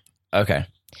grade. Okay.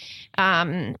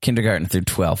 Kindergarten through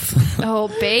 12th. Oh,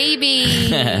 baby.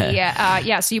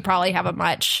 Yeah. So you probably haven't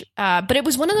much. But it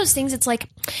was one of those things. It's like,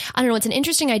 I don't know. It's an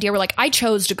interesting idea where like I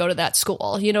chose to go to that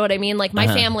school. You know what I mean? Like my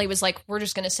family was like, we're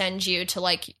just going to send you to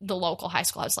like the local high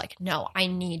school. I was like, no, I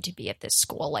need to be at this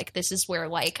school. Like this is where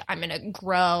like I'm going to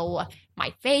grow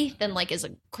my faith and like as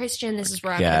a Christian, this is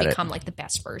where I'm going to become like the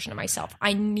best version of myself.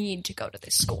 I need to go to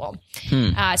this school.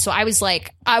 So I was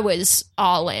like, I was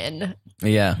all in.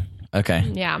 Yeah. Okay.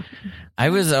 Yeah.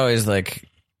 I was always like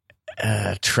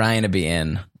trying to be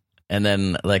in, and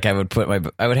then like I would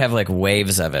have like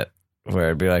waves of it where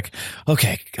I'd be like,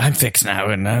 okay, I'm fixed now,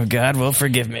 and God will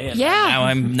forgive me. And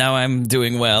now I'm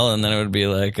doing well, and then it would be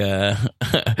like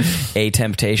a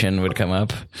temptation would come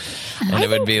up, and it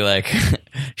would be like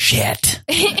shit,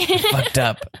 fucked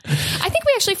up. I think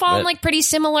we actually fall on like pretty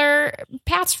similar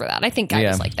paths for that. I think I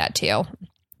was like that too.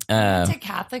 I went to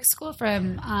Catholic school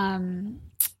from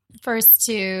 1st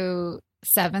to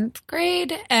 7th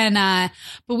grade, and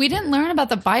but we didn't learn about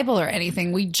the Bible or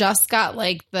anything. We just got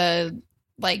like the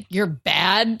you're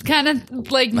bad kind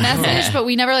of like message, but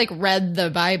we never like read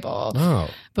the Bible. Oh.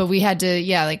 But we had to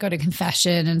like go to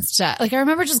confession and stuff. Like I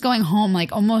remember just going home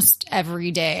like almost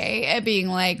every day and being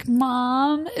like,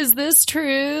 Mom, is this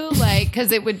true? Like,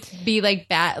 because it would be like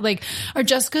bad. Like, are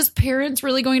Jessica's parents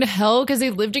really going to hell because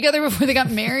they lived together before they got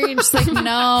married? Just like, no.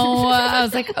 I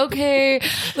was like, okay.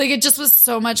 Like it just was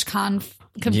so much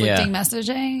conflicting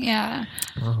messaging. Yeah.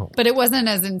 Oh. But it wasn't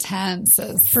as intense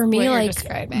as for me. Like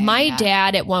describing. My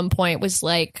dad at one point was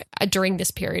like, during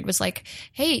this period was like,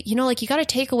 hey, you know, like you got to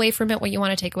take away from it what you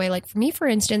want to take away. Like for me, for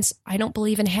instance, I don't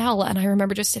believe in hell. And I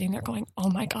remember just sitting there going, oh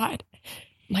my God,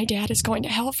 my dad is going to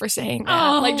hell for saying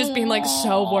that. Like just being like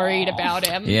so worried about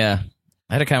him. Yeah.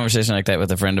 I had a conversation like that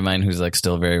with a friend of mine who's like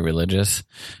still very religious.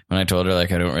 When I told her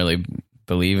like I don't really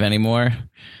believe anymore.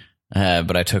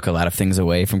 But I took a lot of things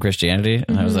away from Christianity.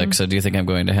 And I was like, so do you think I'm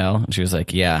going to hell? And she was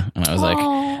like, yeah. And I was like,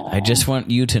 I just want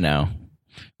you to know.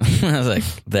 I was like,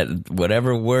 that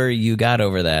whatever worry you got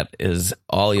over that is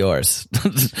all yours.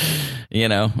 You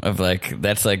know, of like,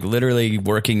 that's like literally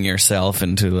working yourself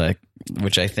into like,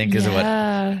 which I think is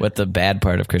what the bad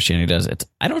part of Christianity does.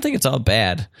 I don't think it's all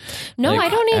bad. No, I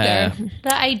don't either.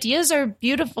 The ideas are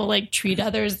beautiful, like treat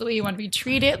others the way you want to be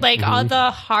treated. Like all the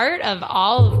heart of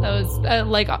all of those,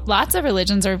 like lots of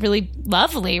religions are really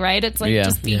lovely, right? It's like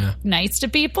just be nice to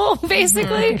people,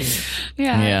 basically.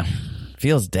 Yeah.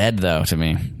 Feels dead though to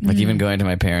me. Like even going to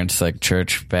my parents' like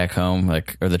church back home,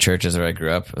 like or the churches where I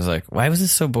grew up, I was like, why was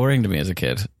this so boring to me as a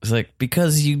kid? It's like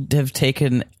because you have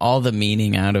taken all the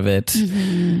meaning out of it.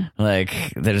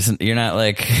 Like you're not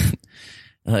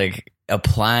like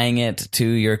applying it to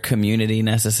your community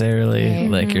necessarily.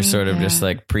 Like you're sort of just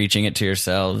like preaching it to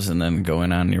yourselves and then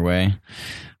going on your way.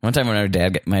 One time when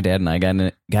my dad and I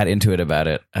got into it about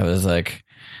it, I was like,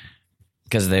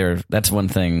 because that's one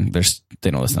thing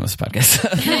they don't listen to this podcast.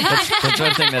 that's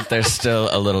one thing that they're still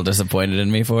a little disappointed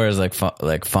in me for is like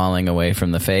falling away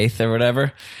from the faith or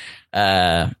whatever.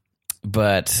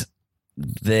 But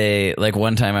they like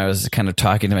one time I was kind of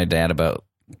talking to my dad about,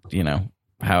 you know,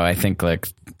 how I think like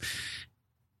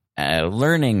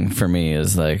learning for me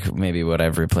is like maybe what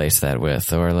I've replaced that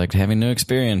with, or like having new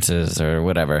experiences or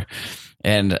whatever.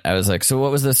 And I was like, so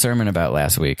what was the sermon about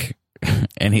last week?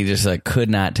 And he just like could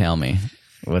not tell me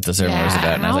what the sermon was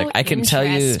about. And I was like, I can tell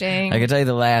you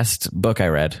the last book I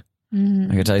read. I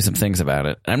can tell you some things about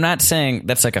it. I'm not saying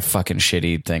that's like a fucking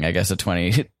shitty thing. I guess a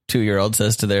 22-year-old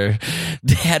says to their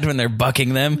dad when they're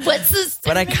bucking them. What's this?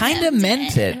 But I kind of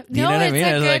meant it. You know what I mean?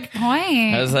 I was like,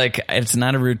 point. I was like, it's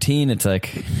not a routine. It's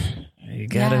like, you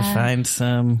gotta find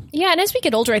some. Yeah, and as we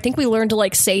get older, I think we learn to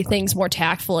like say things more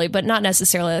tactfully, but not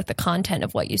necessarily like the content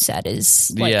of what you said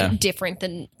is like different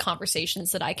than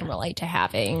conversations that I can relate to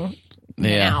having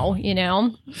now, you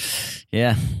know?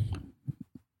 Yeah.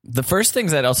 The first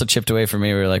things that also chipped away from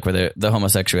me were like where the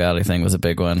homosexuality thing was a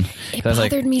big one. It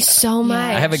bothered me so much.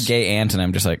 I have a gay aunt and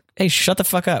I'm just like, hey, shut the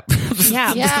fuck up.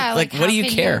 Yeah. Like what do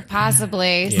you care?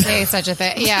 Possibly say such a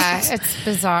thing. Yeah, it's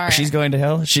bizarre. She's going to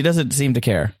hell? She doesn't seem to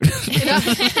care.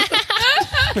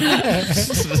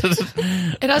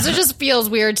 It also just feels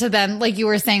weird to then, like you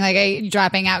were saying, like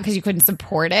dropping out because you couldn't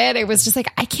support it. It was just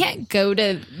like, I can't go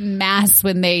to mass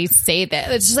when they say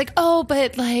that. It's just like, oh,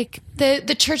 but like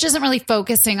the church isn't really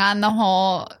focusing on the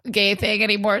whole gay thing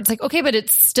anymore. It's like, okay, but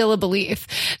it's still a belief.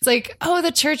 It's like, oh,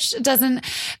 the church doesn't,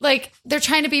 like, they're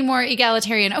trying to be more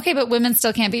egalitarian. Okay, but women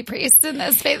still can't be priests in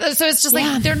this faith. So it's just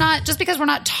like, they're not, just because we're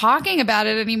not talking about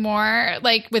it anymore,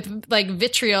 like with like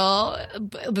vitriol,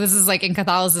 this is like in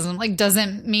Catholicism, like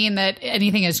doesn't mean that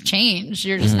anything has changed.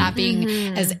 You're just not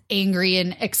being as angry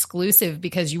and exclusive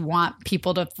because you want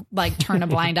people to like turn a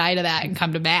blind eye to that and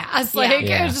come to mass. Like,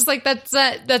 it's just like, that's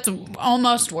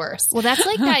almost worse. Well, that's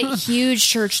like that huge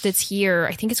church that's here.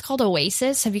 I think it's called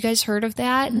Oasis. Have you guys heard of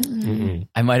that?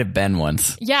 I might have been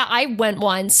once. Yeah, I went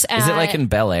once. Is it like in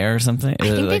Bel Air or something? I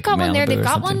think they've got one there. They've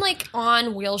got something? one like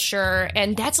on Wilshire,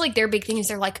 and that's like their big thing is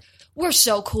they're like, we're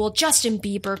so cool. Justin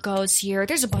Bieber goes here.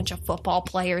 There's a bunch of football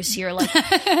players here. Like,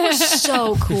 we're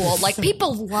so cool. Like,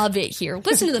 people love it here.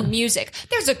 Listen to the music.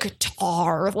 There's a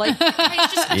guitar. Like,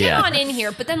 just get on in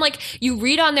here. But then, like, you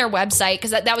read on their website,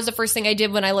 because that was the first thing I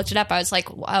did when I looked it up. I was like,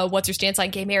 what's your stance on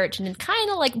gay marriage? And then kind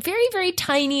of like very, very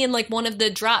tiny in like one of the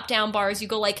drop down bars, you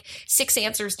go like 6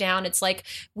 answers down. It's like,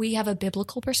 we have a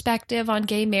biblical perspective on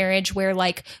gay marriage where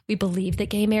like we believe that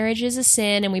gay marriage is a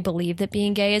sin and we believe that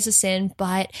being gay is a sin,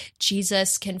 but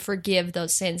Jesus can forgive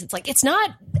those sins. It's like, it's not,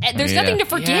 there's nothing to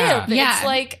forgive. Yeah. It's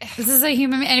like, this is a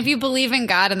human, and if you believe in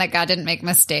God and that God didn't make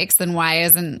mistakes, then why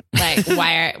isn't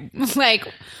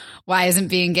why isn't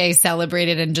being gay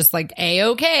celebrated and just like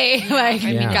A-okay? Like,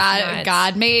 I mean,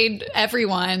 God made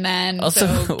everyone, then also,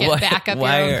 so get back up your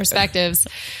own perspectives.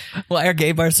 Why are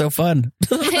gay bars so fun?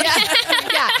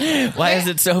 Why is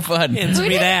it so fun? Answer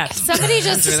me that. Somebody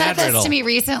just said this to me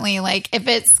recently. Like, if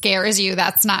it scares you,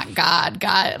 that's not God.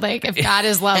 God, like, if God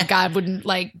is love, God wouldn't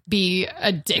like be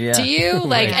a dick to you.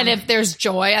 Like, and if there's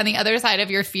joy on the other side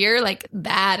of your fear, like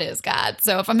that is God.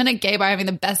 So if I'm in a gay bar having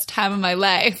the best time of my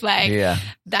life, like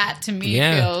that to me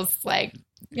feels like.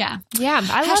 Yeah.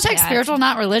 I love that. Spiritual,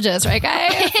 not religious, right,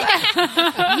 guys?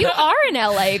 You are an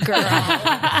LA girl.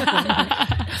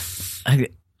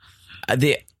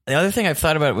 The other thing I've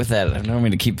thought about with that, I don't want me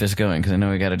to keep this going because I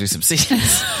know we got to do some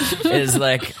scenes, is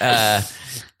like,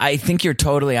 I think you're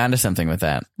totally onto something with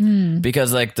that.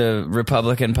 Because like the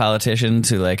Republican politicians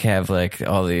who like have like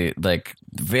all the like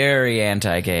very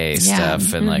anti-gay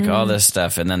stuff and like all this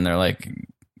stuff, and then they're like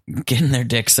getting their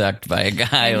dick sucked by a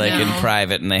guy like in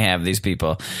private, and they have these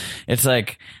people. It's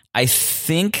like, I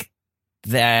think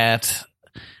that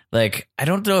like, I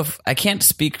don't know if I can't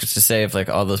speak to say if like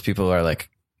all those people are like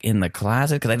in the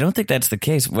closet, because I don't think that's the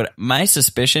case. What my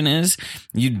suspicion is,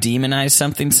 you demonize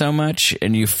something so much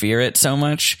and you fear it so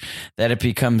much that it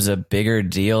becomes a bigger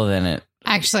deal than it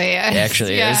actually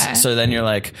is. So then you're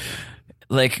like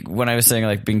when I was saying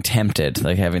like being tempted,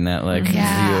 like having that like view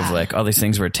of like all these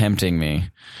things were tempting me.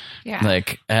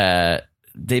 Like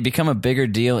they become a bigger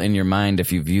deal in your mind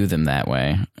if you view them that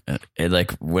way.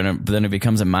 Like then it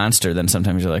becomes a monster, then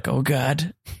sometimes you're like, oh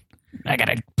God, I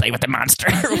gotta play with the monster.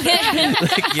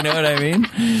 Like, you know what I mean?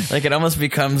 Like it almost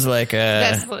becomes like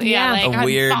a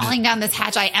weird, I'm falling down this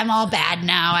hatch. I am all bad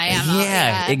now. I am.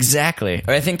 Yeah, exactly.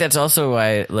 Or I think that's also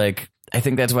why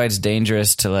that's why it's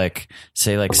dangerous to like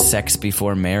say like sex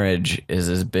before marriage is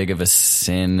as big of a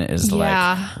sin as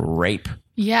like rape.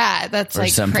 Yeah, that's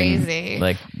like crazy.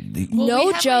 Like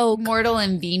no joke. Like mortal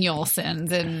and venial sins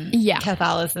in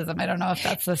Catholicism. I don't know if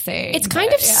that's the same. It's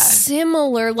kind of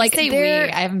similar. Like I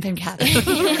haven't been Catholic.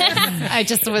 I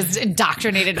just was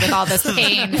indoctrinated with all this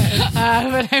pain,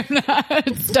 but I'm not.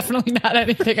 It's definitely not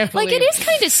anything I believe. Like it is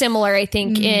kind of similar, I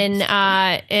think, in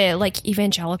like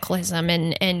evangelicalism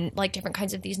and like different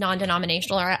kinds of these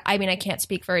non-denominational. Or I mean, I can't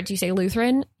speak for. Do you say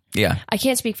Lutheran? Yeah. I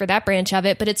can't speak for that branch of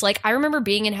it, but it's like, I remember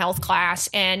being in health class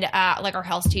and like our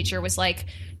health teacher was like,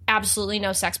 absolutely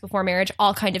no sex before marriage.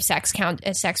 All kind of sex count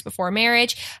as sex before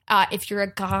marriage. If you're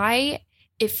a guy,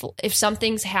 if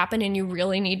something's happened and you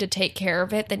really need to take care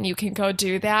of it, then you can go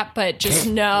do that. But just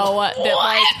know that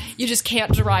like you just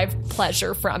can't derive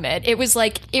pleasure from it. It was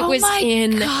like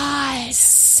insane.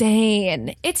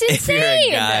 It's insane. If you're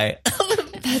a guy.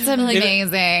 That's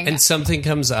amazing. And something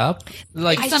comes up,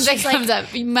 like something comes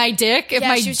up. My dick. If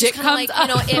my dick comes like,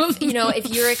 up, if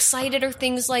you're excited or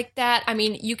things like that. I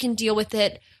mean, you can deal with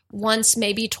it once,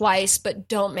 maybe twice, but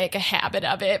don't make a habit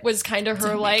of it. Was kind of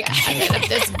her like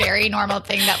this very normal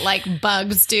thing that like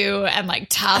bugs do and like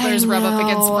toddlers rub up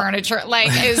against furniture. Like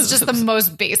it's just the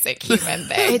most basic human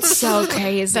thing. It's so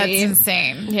crazy. That's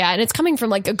insane. Yeah, and it's coming from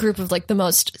like a group of like the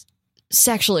most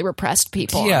sexually repressed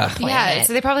people on the planet. Yeah,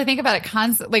 so they probably think about it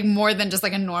constantly, like more than just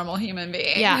like a normal human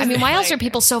being. Yeah, I mean, why else are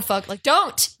people so fucked? Like,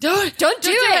 don't do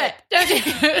it.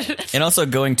 And also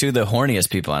going to the horniest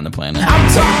people on the planet. I'm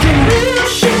talking real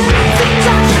shit. Things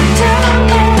I should tell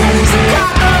me.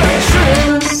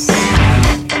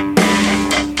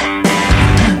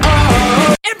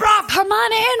 come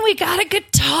on in. We got a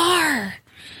guitar.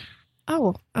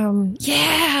 Oh,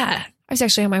 Yeah. I was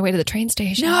actually on my way to the train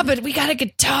station. No, but we got a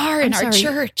guitar in our sorry.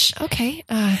 church. Okay.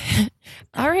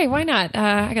 All right, why not?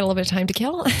 I got a little bit of time to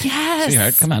kill. Yes.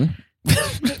 Sweetheart, come on.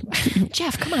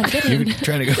 Jeff, come on, get in. You're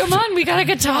trying to go. Come on, we got a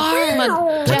guitar. Come on.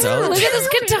 What's up? Look at this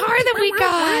guitar that we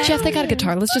got. Jeff, they got a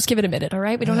guitar. Let's just give it a minute, all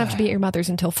right? We don't have to be at your mother's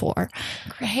until 4.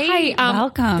 Hey, Hi,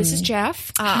 welcome. This is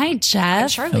Jeff. Hi,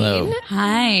 Jeff. Charlene. Hello.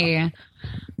 Hi.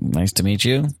 Nice to meet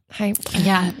you. Hi.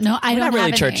 Yeah, no, I We're don't not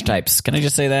really have a church name. types. Can I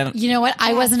just say that? You know what?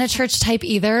 I wasn't a church type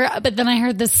either, but then I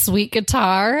heard this sweet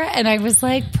guitar and I was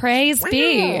like, praise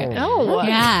be. Oh.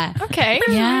 Yeah. Okay.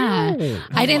 Yeah.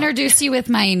 I'd introduce you with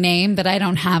my name, but I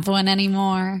don't have one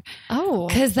anymore. Oh.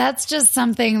 Because that's just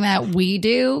something that we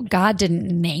do. God didn't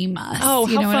name us. Oh,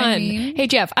 you how know fun. what I mean? Hey,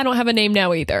 Jeff, I don't have a name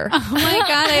now either. Oh my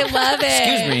God, I love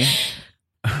it.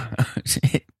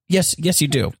 Excuse me. Yes, you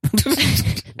do.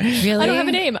 Really? I don't have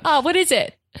a name. What is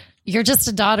it? You're just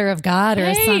a daughter of God or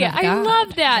a son Hey, of God. I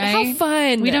love that. How right?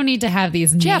 fun. We don't need to have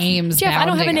these names. Jeff, I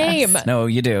don't have a bounding us. name. No,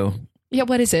 you do, Yeah,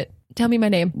 what is it? Tell me my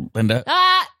name. Linda.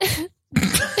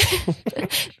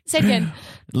 Say it again.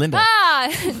 Linda,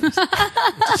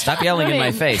 stop yelling in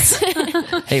my face.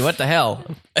 Hey, what the hell?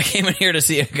 I came in here to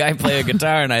see a guy play a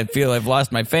guitar, and I feel I've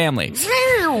lost my family.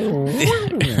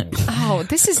 Oh,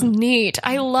 this is neat.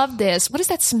 I love this. What does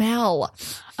that smell?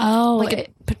 Oh, Like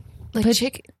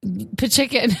chicken.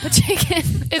 chicken. Chicken.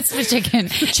 It's the chicken.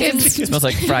 It smells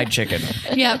like fried chicken.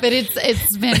 Yeah, but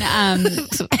it's been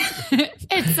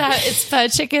it's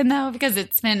fudge chicken though because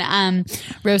it's been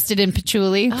roasted in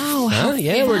patchouli. Oh, how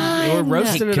yeah, we're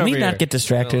roasting it Can over we not here. get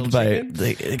distracted by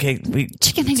okay?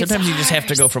 Chicken Sometimes you just have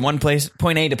to go from one place,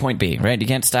 point A to point B, right? You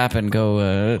can't stop and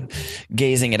go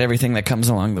gazing at everything that comes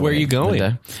along the way. Where are you going?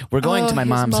 Linda. We're going to my his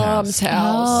mom's house.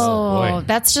 Oh, boy.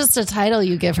 that's just a title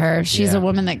you give her. She's Yeah. a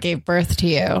woman that gave birth to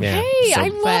you. Yeah. Hey, I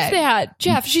love but- that.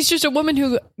 Jeff, she's just a woman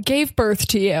who gave birth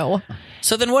to you.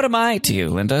 So then, what am I to you,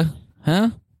 Linda? Huh?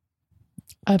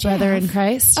 A brother in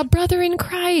Christ. A brother in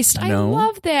Christ. I No.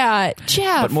 love that.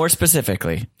 Jeff. But more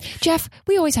specifically, Jeff,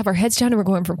 we always have our heads down and we're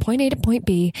going from point A to point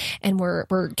B and we're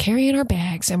carrying our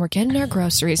bags and we're getting our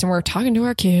groceries and we're talking to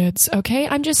our kids. Okay.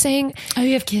 I'm just saying. Oh,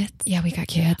 you have kids? Yeah, we got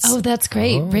kids. Oh, that's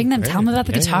great. Bring them. Tell them about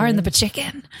the guitar and the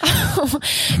chicken.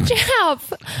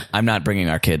 Jeff, I'm not bringing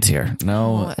our kids here.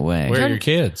 No way. Where are your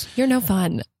kids? you're no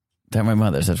fun. That my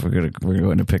mother says we're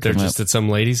going to pick They're them just up. at some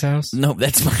lady's house? No,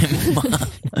 that's my mom.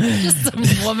 Just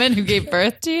some woman who gave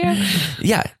birth to you.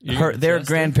 Yeah, their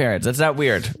grandparents. That's not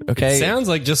weird. Okay. It sounds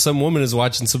like just some woman is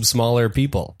watching some smaller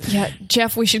people. Yeah,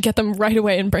 Jeff, we should get them right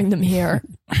away and bring them here.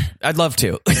 I'd love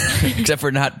to, except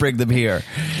for not bring them here.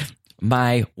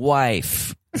 My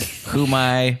wife, whom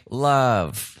I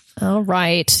love. All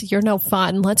right. You're no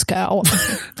fun. Let's go.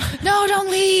 No, don't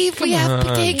leave. We have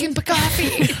cake and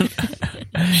coffee.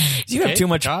 You have too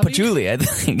much patchouli, I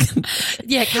think.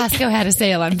 Yeah, Costco had a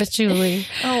sale on patchouli.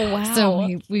 Oh, wow.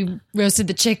 So we roasted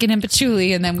the chicken in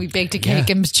patchouli, and then we baked a cake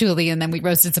in patchouli, and then we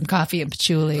roasted some coffee in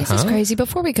patchouli. This is crazy.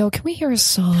 Before we go, can we hear a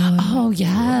song? Oh,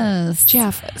 yes.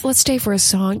 Jeff, let's stay for a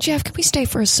song. Jeff, can we stay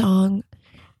for a song?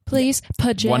 Please?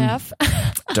 Jeff.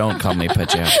 Don't call me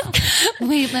Pajef.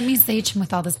 Wait, let me sage him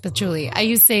with all this patchouli. I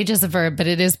use sage as a verb, but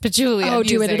it is patchouli. Oh, I'm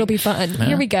do it. using. It'll be fun.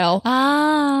 Here we go.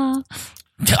 Ah.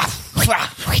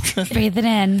 Breathe it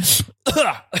in.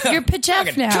 You're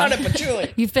Pajef now.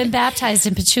 You've been baptized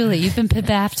in patchouli. You've been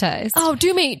baptized. Oh,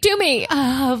 do me. Do me.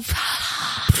 Oh.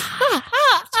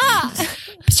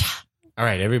 All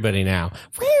right, everybody now.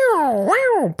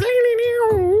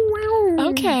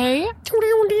 Okay.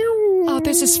 Oh,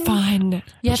 this is fun.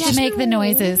 You have to make the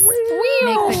noises. Make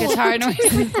the guitar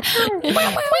noises.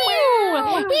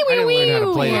 I didn't learn how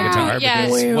to play the guitar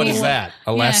because what is that?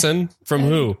 A lesson from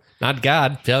who? Not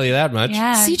God. Tell you that much.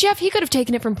 Yeah. See, Jeff, he could have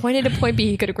taken it from point A to point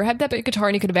B. He could have grabbed that guitar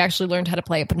and he could have actually learned how to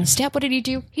play it. But instead, what did he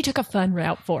do? He took a fun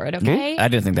route for it, okay? I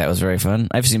didn't think that was very fun.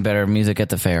 I've seen better music at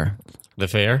the fair. The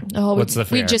fair? Oh, What's the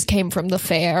fair? We just came from the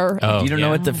fair. Oh, You don't know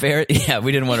what the fair? Yeah,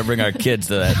 we didn't want to bring our kids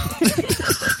to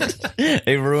that.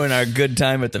 They ruin our good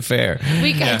time at the fair.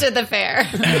 We go to the fair.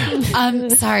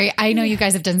 Sorry, I know you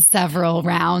guys have done several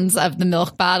rounds of the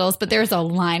milk bottles, but there's a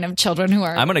line of children who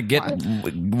are. I'm gonna get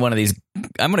one of these.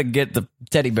 I'm gonna get the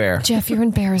teddy bear. Jeff, you're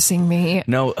embarrassing me.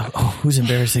 No, who's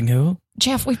embarrassing who?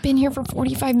 Jeff, we've been here for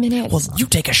 45 minutes. Well, you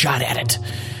take a shot at it.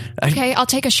 Okay, I'll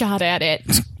take a shot at it.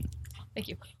 Thank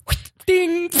you.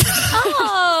 Ding.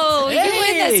 Oh, you win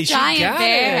Hey, this she giant got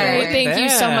bear. it. Thank you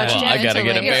so much, Well, Jeff. I gotta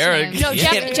get a bear. No,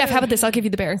 Jeff, how about this? I'll give you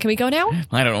the bear. Can we go now?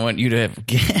 I don't want you to have.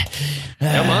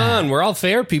 Come on, we're all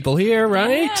fair people here,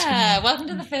 right? Yeah, welcome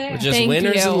to the fair. We're just Thank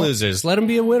winners you. and losers. Let him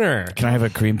be a winner. Can I have a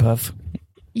cream puff?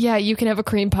 Yeah, you can have a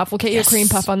cream puff. We'll get you a cream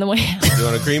puff on the way out. You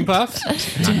want a cream puff?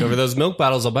 Knock over those milk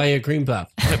bottles. I'll buy you a cream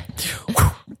puff.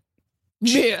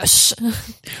 Miss.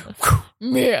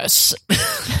 Miss.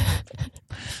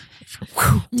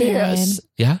 Miss.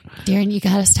 Yeah? Darren, you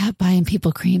gotta stop buying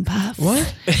people cream puffs.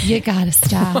 What? You gotta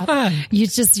stop. Why? You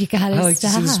gotta I like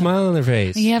stop. to see the smile on their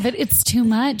face. Yeah, but it's too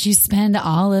much. You spend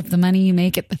all of the money you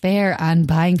make at the fair on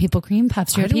buying people cream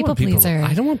puffs. You're a people pleaser.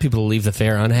 I don't want people to leave the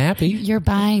fair unhappy. You're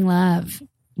buying love.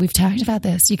 We've talked about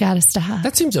this. You gotta stop.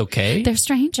 That seems okay. They're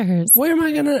strangers. Where am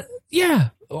I going to... Yeah.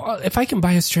 If I can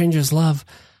buy a stranger's love,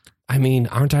 I mean,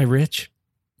 aren't I rich?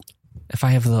 If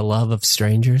I have the love of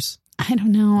strangers? I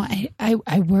don't know.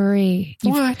 I worry.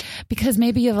 What? Because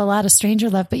maybe you have a lot of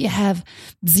stranger love, but you have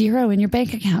zero in your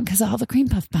bank account because of all the cream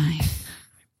puff buying.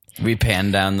 We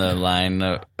pan down the line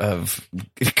of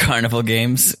carnival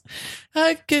games.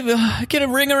 Get a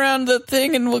ring around the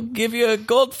thing and we'll give you a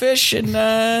goldfish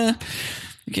and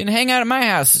you can hang out at my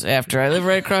house after. I live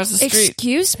right across the street.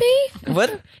 Excuse me?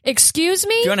 What? Excuse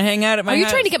me? Do you want to hang out at my house? Are you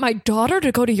trying to get my daughter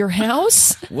to go to your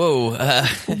house? Whoa.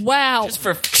 Wow. Just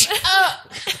for...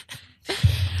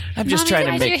 I'm just trying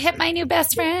to make... You hit my new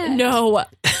best friend. No.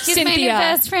 He's Cynthia. my new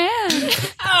best friend.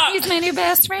 He's my new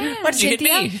best friend. What'd you hit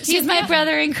me? He's my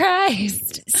brother in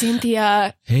Christ.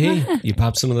 Cynthia. Hey, you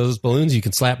pop some of those balloons, you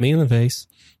can slap me in the face.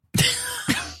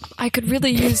 I could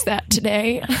really use that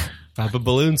today. Pop a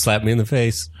balloon, slap me in the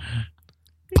face.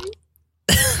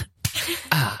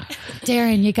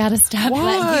 Darren, you gotta stop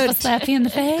letting people slap you in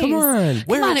the face. Come on.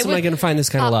 Where else am I going to find this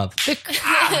kind of love?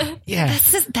 Yeah.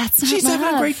 That's not She's love.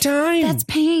 having a great time. That's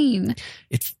pain.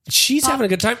 She's having a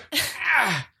good time.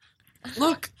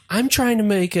 Look, I'm trying to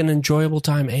make an enjoyable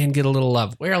time and get a little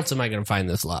love. Where else am I going to find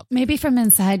this love? Maybe from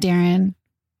inside, Darren.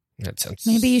 That sounds...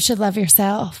 Maybe you should love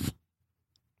yourself.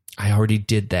 I already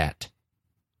did that.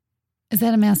 Is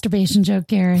that a masturbation joke,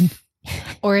 Darren?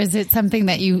 Or is it something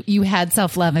that you had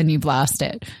self-love and you've lost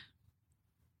it?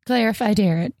 Clarify,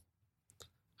 Darren.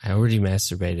 I already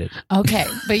masturbated. Okay,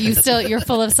 but you're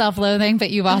full of self-loathing, but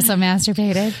you've also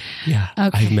masturbated. Yeah.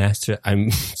 Okay.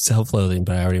 I'm self-loathing,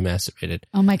 but I already masturbated.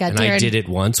 Oh my God, and Darren. I did it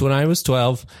once when I was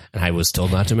 12, and I was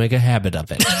told not to make a habit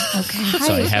of it. Okay.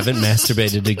 So I haven't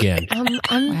masturbated again.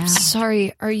 I'm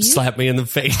sorry. Are you? Slap me in the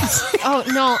face. Oh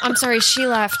no, I'm sorry. She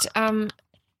left. Oh.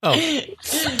 Are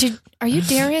you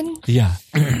Darren? Yeah.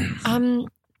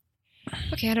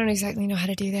 Okay, I don't exactly know how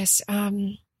to do this.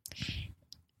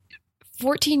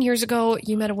 14 years ago,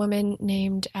 you met a woman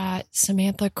named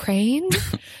Samantha Crane.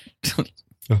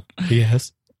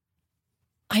 Yes.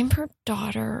 I'm her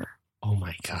daughter. Oh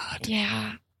my God.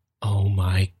 Yeah. Oh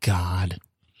my God.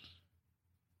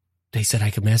 They said I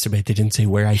could masturbate. They didn't say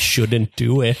where I shouldn't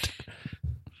do it.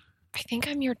 I think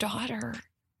I'm your daughter.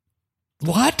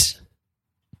 What?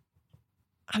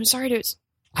 I'm sorry to...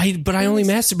 But I only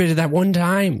masturbated that one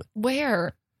time.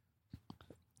 Where?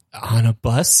 On a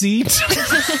bus seat?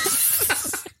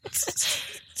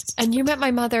 And you met my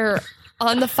mother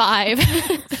on the 5.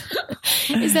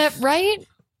 Is that right?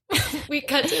 We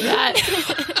cut to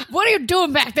that. What are you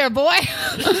doing back there, boy?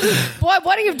 Boy,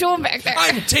 what are you doing back there?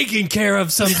 I'm taking care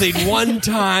of something one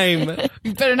time.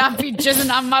 You better not be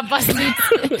jizzing on my bus seat.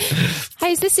 Hi,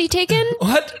 is this seat taken?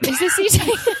 What? Is this seat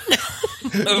taken?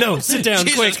 No, sit down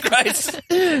quick.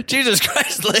 Jesus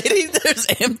Christ, lady. There's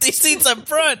empty seats up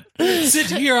front. Sit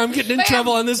here. I'm getting in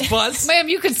trouble on this bus. Ma'am,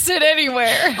 you can sit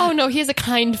anywhere. Oh, no, he has a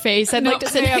kind face. I'd like to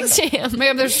sit next to him.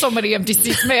 Ma'am, there's so many empty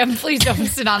seats. Ma'am, please don't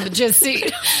sit on the jizz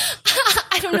seat.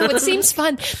 I don't know. It seems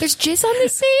fun. There's jizz on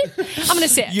this seat? I'm going to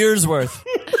sit. Years worth.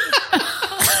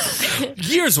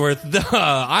 Years worth?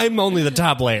 I'm only the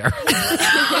top layer.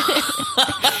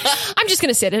 I'm just going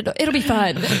to sit. It'll be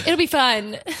fun. It'll be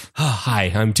fun. Oh,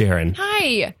 hi, I'm Darren.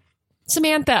 Hi,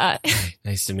 Samantha.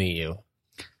 Nice to meet you.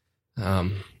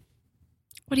 What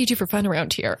do you do for fun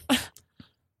around here?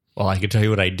 Well, I can tell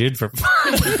you what I did for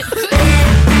fun.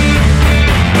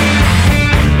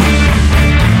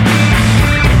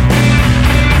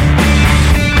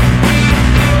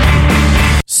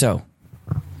 So,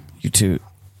 you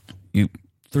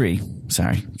three,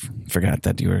 sorry, forgot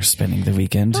that you were spending the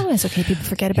weekend. Oh, it's okay. People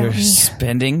forget about You're me.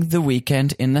 spending the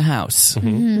weekend in the house.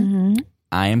 Mm-hmm.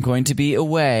 I am going to be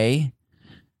away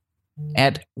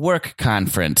at work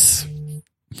conference.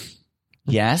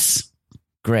 Yes?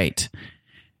 Great.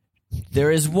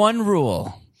 There is one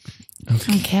rule.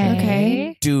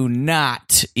 Okay. Do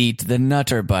not eat the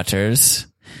Nutter Butters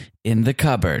in the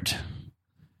cupboard.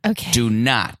 Okay. Do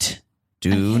not.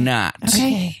 Do not.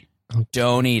 Okay.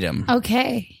 Don't eat them.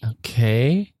 Okay.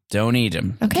 Okay. Don't eat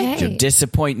them. Okay. You'll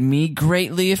disappoint me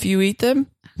greatly if you eat them.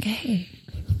 Okay.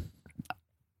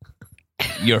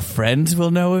 Your friends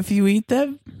will know if you eat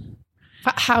them.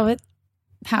 How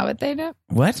would they know?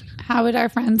 What? How would our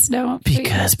friends know?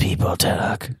 Because people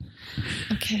talk.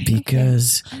 Okay.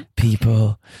 Because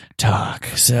people talk.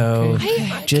 So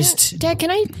Dad,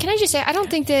 can I just say, I don't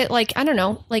think that, like, I don't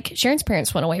know, like Sharon's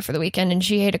parents went away for the weekend and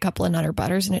she ate a couple of Nutter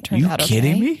Butters and it turned out okay. You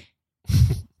kidding me?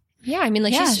 Yeah, I mean,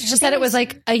 like, she said it was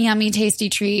like a yummy, tasty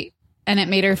treat. And it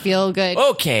made her feel good.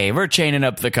 Okay, we're chaining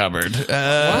up the cupboard. What?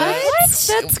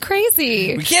 That's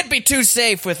crazy. We can't be too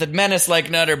safe with a menace like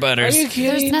Nutter Butters. Are you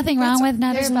kidding? There's nothing wrong with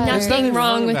Nutter Butters. Nothing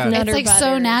wrong with Nutter Butters. It's like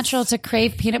so natural to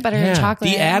crave peanut butter and chocolate.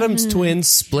 The Addams twins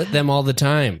split them all the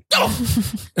time.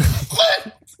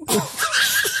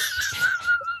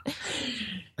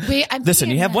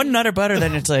 Listen, you have one Nutter Butter,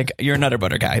 then it's like, you're a Nutter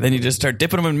Butter guy. Then you just start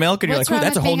dipping them in milk, and you're like, ooh,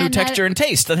 that's a whole new texture and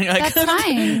taste. Then you're like, that's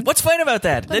fine. What's fine about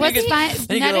that? Then you get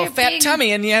a little fat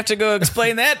tummy, and you have to go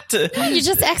explain that to... You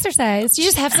just exercise. You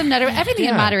just have some everything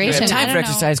in moderation. You have time for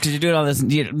exercise because you're doing all this.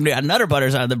 You got Nutter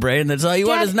Butters on the brain. That's all you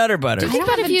want is Nutter Butter. I don't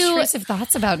have intrusive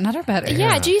thoughts about Nutter Butter.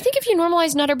 Yeah. Do you think if you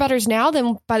normalize Nutter Butters now,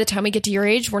 then by the time we get to your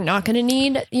age, we're not going to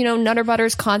need, Nutter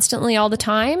Butters constantly all the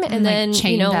time? And then,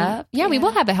 chained up. Yeah, we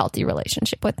will have a healthy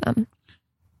relationship with them.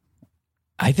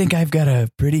 I think I've got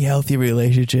a pretty healthy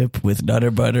relationship with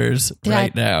Nutter Butters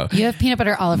right now. You have peanut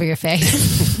butter all over your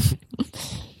face.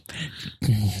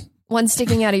 One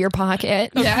sticking out of your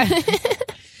pocket. Yeah.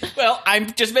 Well,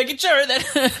 I'm just making sure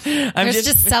that there's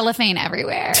just cellophane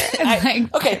everywhere.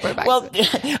 Well,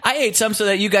 I ate some so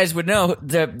that you guys would know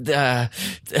that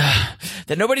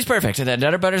nobody's perfect and that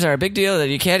Nutter Butters are a big deal. That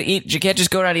you can't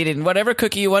just go around eating whatever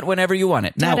cookie you want whenever you want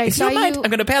it. Now, if you don't mind, I'm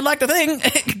going to padlock the thing.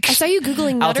 I saw you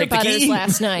Googling Nutter Butters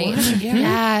last night.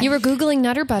 Yeah, you were Googling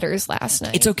Nutter Butters last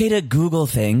night. It's okay to Google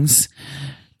things.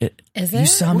 Is it? You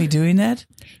saw me doing that?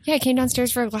 Yeah, I came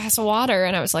downstairs for a glass of water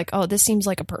and I was like, oh, this seems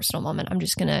like a personal moment. I'm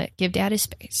just going to give Dad his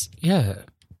space. Yeah.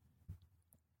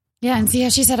 Yeah, and see how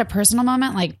she said a personal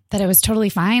moment, like that it was totally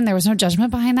fine. There was no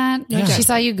judgment behind that. Yeah. She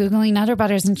saw you Googling Nutter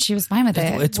Butters and she was fine with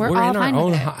it. We're all in our fine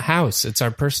own with it. house. It's our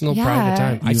personal private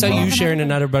time. I saw you sharing a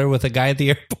Nutter Butter with a guy at the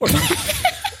airport.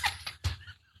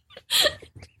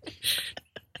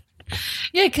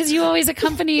 Yeah, because you always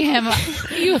accompany him.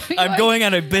 I'm going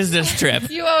on a business trip.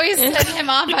 You always send him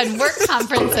off on work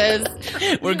conferences.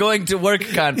 We're going to work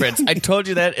conference. I told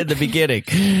you that in the beginning.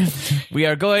 We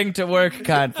are going to work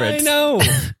conference. I know.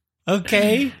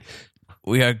 Okay.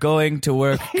 We are going to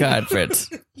work conference.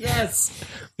 Yes.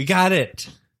 We got it.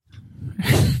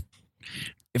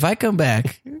 If I come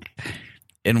back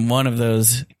in one of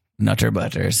those Nutter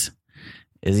Butters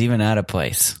is even out of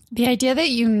place. The idea that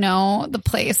the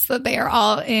place that they are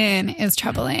all in is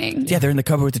troubling. Yeah, they're in the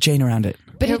cupboard with the chain around it.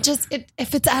 But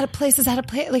if it's out of place, it's out of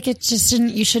place. Like, you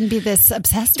shouldn't be this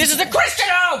obsessed This with is a Christian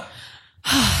home!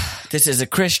 This is a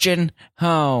Christian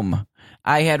home.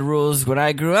 I had rules when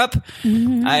I grew up.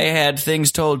 Mm-hmm. I had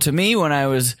things told to me when I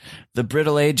was the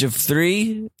brittle age of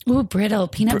 3. Ooh, brittle.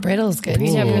 Peanut brittle is good.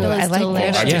 Peanut brittle is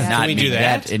delicious. I did not do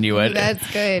that. Innuendo.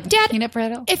 That's good. Dad, peanut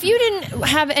brittle. If you didn't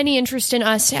have any interest in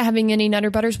us having any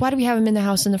Nutter Butters, why do we have them in the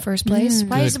house in the first place?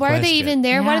 Why are they even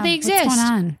there? Yeah, why do they exist? What's going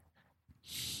on?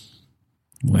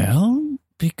 Well,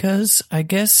 because I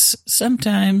guess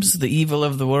sometimes the evil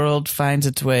of the world finds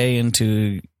its way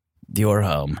into your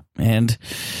home. And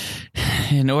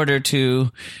in order to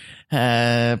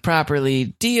properly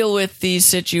deal with these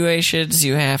situations,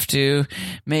 you have to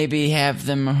maybe have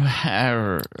them...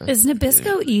 Is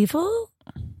Nabisco evil?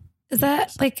 Is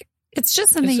that like... It's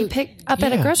just something you pick up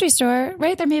at a grocery store,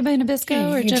 right? They're made by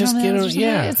Nabisco or General Mills.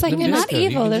 It's like, they're not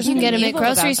evil. You can get them at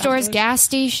grocery stores, gas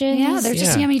stations. Yeah, they're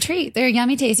just a yummy treat. They're a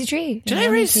yummy, tasty treat. Did I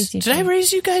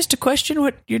raise you guys to question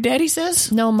what your daddy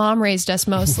says? No, Mom raised us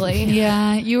mostly.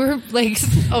 Yeah, you were like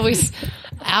always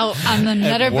out on the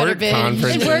Nutter Butter bin.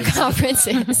 At work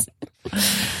conferences.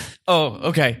 Oh,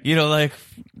 okay. You don't like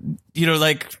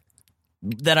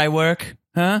that I work?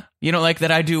 Huh? You don't like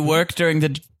that I do work during the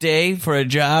day for a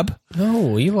job?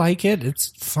 No, you like it. It's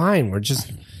fine.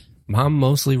 Mom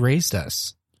mostly raised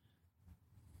us.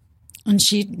 And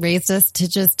she raised us to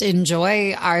just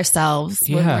enjoy ourselves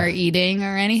when we're eating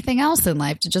or anything else in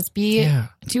life, to just be,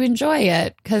 to enjoy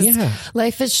it. Because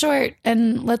life is short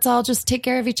and let's all just take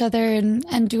care of each other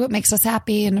and do what makes us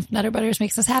happy. And if Nutter Butters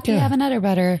makes us happy, have a Nutter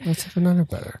Butter. Let's have a Nutter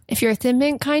Butter. If you're a Thin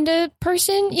Mint kind of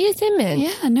person, eat a Thin Mint.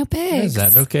 Yeah, no pigs. Is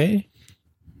that okay?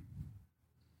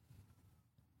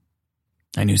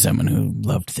 I knew someone who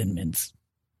loved Thin Mints.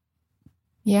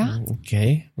 Yeah.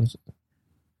 Okay.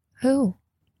 Who?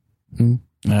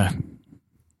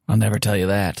 I'll never tell you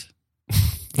that.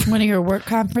 One of your work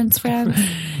conference friends?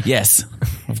 Yes,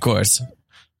 of course.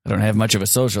 I don't have much of a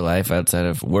social life outside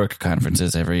of work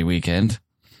conferences every weekend.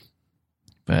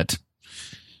 But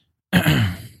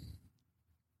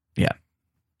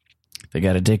they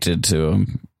got addicted to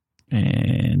them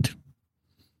and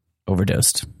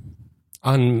overdosed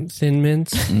on Thin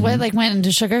Mints. Mm-hmm. What, like went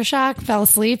into sugar shock, fell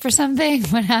asleep or something?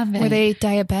 What happened? Were they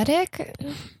diabetic?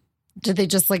 Did they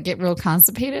just like get real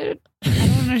constipated? I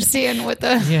don't understand what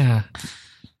the. Yeah.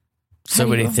 So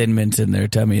many Thin Mints in their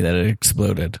tummy that it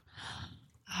exploded.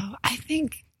 Oh, I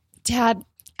think, Dad,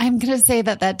 I'm going to say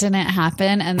that didn't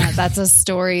happen and that's a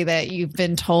story that you've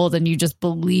been told and you just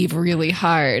believe really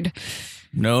hard.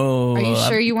 No. Are you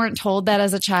sure you weren't told that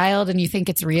as a child and you think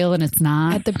it's real and it's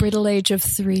not? At the brittle age of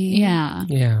 3. Yeah.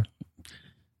 Yeah.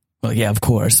 Well, yeah, of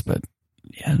course, but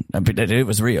yeah, it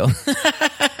was real.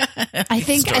 I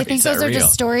think those are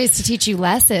just stories to teach you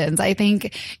lessons. I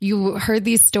think you heard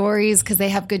these stories because they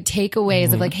have good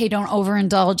takeaways of like, hey, don't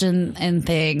overindulge in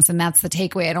things. And that's the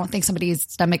takeaway. I don't think somebody's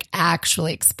stomach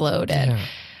actually exploded. Yeah.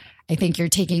 I think you're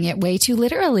taking it way too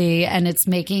literally and it's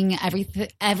making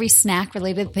every snack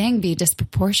related thing be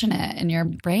disproportionate in your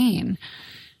brain.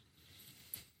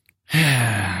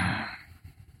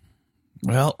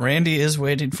 Well, Randy is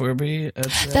waiting for me.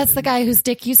 That's the guy whose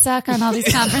dick you suck on all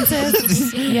these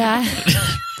conferences? Yeah.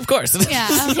 Of course. Yeah,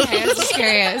 okay. I was just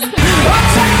curious.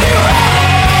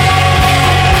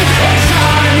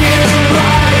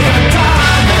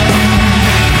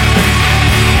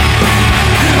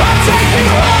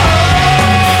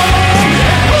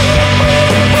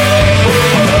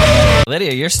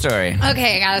 Lydia, your story.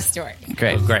 Okay, I got a story.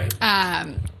 Great. Great.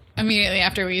 Immediately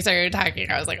after we started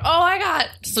talking, I was like, oh, I got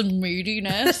some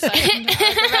meatiness I can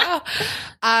talk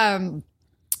about.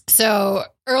 So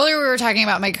earlier we were talking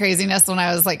about my craziness when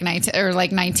I was like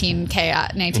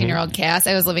 19-year-old chaos.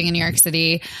 I was living in New York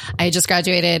City. I had just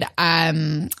graduated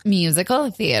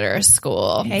musical theater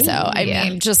school. Hey, so I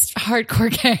mean, just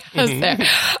hardcore chaos there.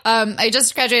 I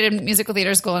just graduated musical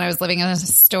theater school and I was living in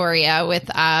Astoria with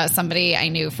somebody I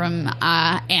knew from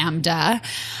AMDA.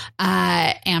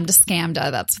 AMDA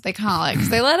Scamda, that's what they call it, because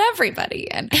they let everybody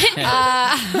in.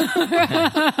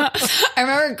 I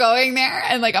remember going there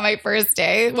and like on my first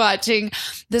day watching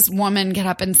this woman get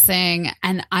up and sing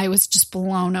and I was just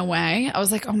blown away. I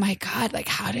was like, oh my God, like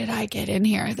how did I get in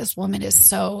here? This woman is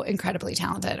so incredibly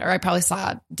talented. Or I probably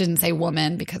didn't say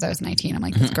woman because I was 19. I'm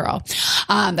like, this girl.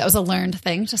 That was a learned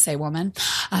thing to say woman,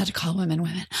 to call women.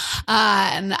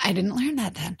 And I didn't learn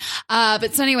that then.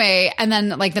 But so anyway, and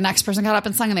then like the next person got up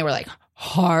and sung and they were like,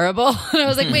 horrible. And I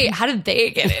was like, wait, how did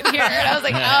they get in here? And I was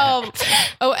like,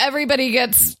 oh, everybody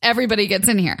gets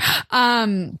in here.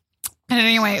 And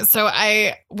anyway, so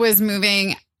I was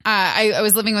moving. I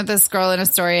was living with this girl in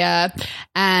Astoria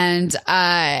and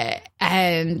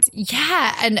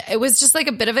it was just like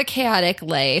a bit of a chaotic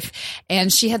life.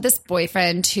 And she had this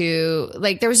boyfriend who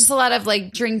like, there was just a lot of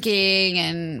like drinking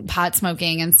and pot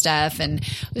smoking and stuff. And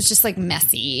it was just like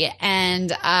messy.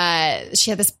 And, she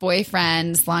had this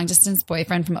boyfriend, this long distance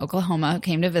boyfriend from Oklahoma who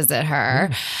came to visit her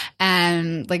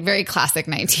and like very classic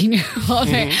 19-year-old.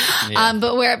 Mm-hmm. Yeah.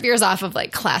 But where it veers off of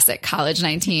like classic college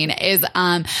 19 is,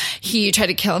 he tried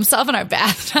to kill himself in our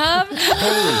bathtub.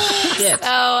 Holy shit.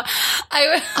 So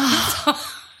I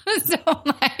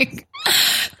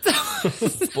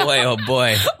boy, oh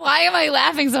boy. Why am I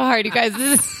laughing so hard, you guys?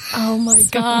 Oh my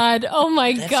God. Oh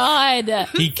my God.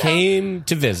 He came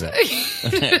to visit.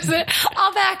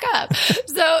 I'll back up.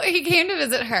 So he came to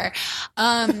visit her.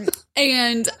 And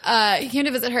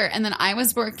then I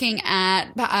was working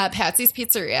at Patsy's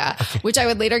Pizzeria, which I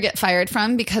would later get fired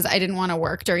from because I didn't want to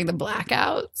work during the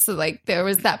blackout. So like there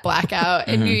was that blackout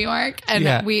in New York and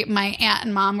my aunt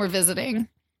and mom were visiting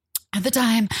at the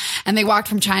time, and they walked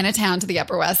from Chinatown to the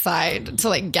Upper West Side to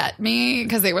like get me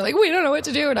because they were like, we don't know what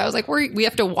to do. And I was like, we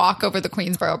have to walk over the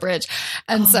Queensboro Bridge.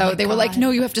 And so they were like,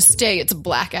 no, you have to stay. It's a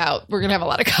blackout. We're going to have a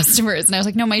lot of customers. And I was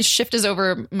like, no, my shift is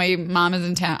over. My mom is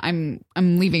in town.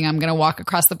 I'm leaving. I'm going to walk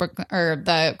across the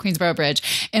the Queensboro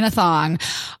Bridge in a thong.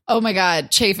 Oh my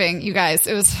God. Chafing, you guys.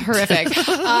 It was horrific.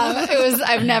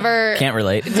 I've never. Can't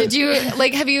relate. Did you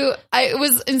like, it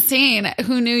was insane.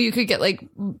 Who knew you could get like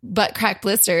butt crack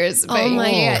blisters? But oh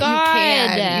my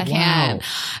God. You can. Wow.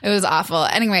 It was awful.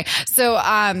 Anyway, so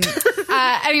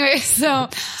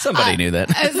somebody knew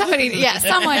that.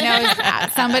 Someone knows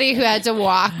that. Somebody who had to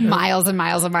walk miles and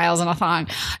miles and miles in a thong.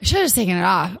 I should have just taken it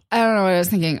off. I don't know what I was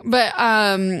thinking. But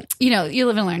you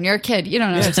live and learn. You're a kid. You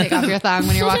don't know how to take off your thong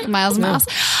when you're walking miles and miles.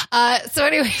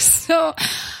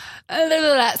 So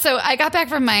I got back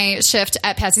from my shift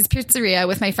at Patsy's Pizzeria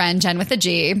with my friend Jen with a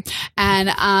G,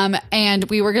 and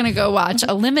we were gonna go watch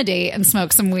Elimidate and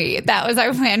smoke some weed. That was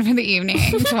our plan for the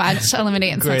evening, to watch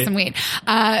Elimidate and smoke some weed.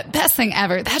 Best thing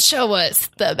ever. That show was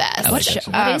the best. What show?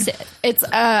 What is it? It's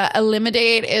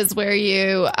Elimidate is where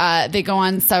they go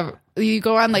on you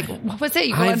go on like, what was it?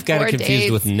 You go on 4 dates. I've got it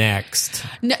confused with Next.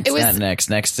 No, it was not Next.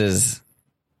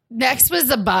 Next was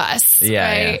the bus.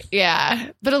 Yeah, right?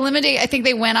 Yeah. But Elimidate, I think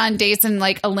they went on dates and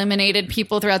like eliminated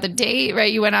people throughout the date,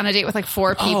 right? You went on a date with like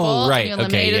 4 people. Oh, right. And you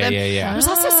eliminated them. Yeah. There's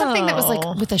also something that was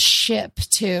like with a ship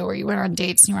too, where you went on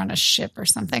dates and you were on a ship or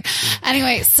something.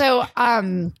 Anyway, so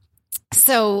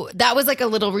that was like a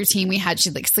little routine we had.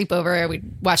 She'd like sleep over. We'd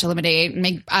watch Elimidate,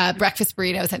 make breakfast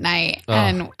burritos at night,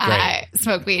 and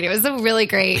smoke weed. It was a really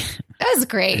great. It was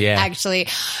great, actually.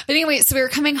 But anyway, so we were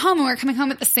coming home, and we were coming home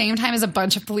at the same time as a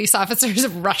bunch of police officers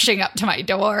rushing up to my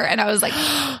door, and I was like,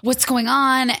 "What's going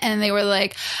on?" And they were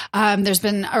like, "There's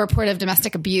been a report of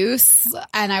domestic abuse,"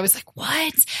 and I was like,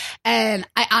 "What?" And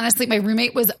I honestly, my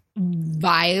roommate was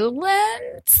violently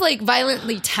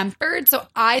tempered. So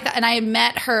I thought, and I had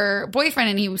met her boyfriend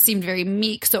and he seemed very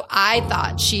meek. So I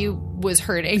thought she was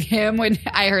hurting him when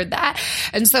I heard that.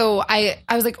 And so I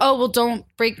was like, oh, well, don't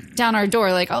break down our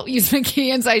door. Like, I'll use my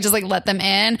key. And so I just like let them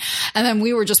in. And then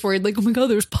we were just worried, like, oh my God,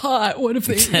 there's pot. What if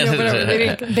they,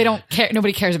 whatever. They don't care.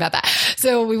 Nobody cares about that.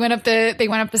 So they went up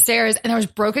the stairs and there was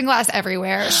broken glass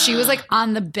everywhere. She was like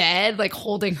on the bed, like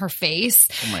holding her face.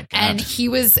 Oh my God. And he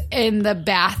was in the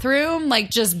bathroom,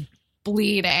 like just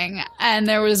bleeding. And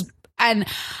it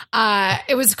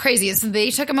was crazy. So they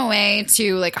took him away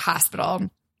to like a hospital.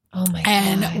 Oh my God.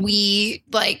 And we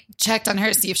like checked on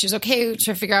her to see if she was okay,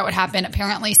 to figure out what happened.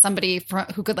 Apparently somebody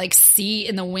who could like see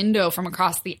in the window from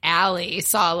across the alley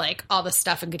saw like all the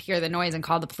stuff and could hear the noise and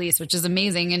called the police, which is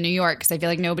amazing in New York because I feel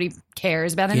like nobody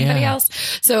cares about anybody else.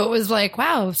 So it was like,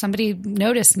 wow, somebody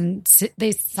noticed and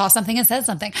they saw something and said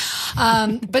something.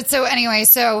 But so anyway,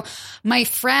 so my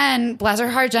friend, bless her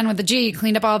heart, Jen with the G,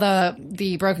 cleaned up all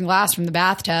the broken glass from the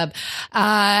bathtub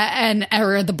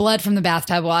or the blood from the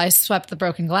bathtub while I swept the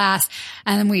broken glass.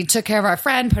 And then we took care of our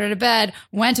friend, put her to bed,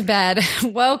 went to bed,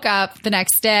 woke up the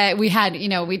next day. We had,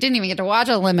 we didn't even get to watch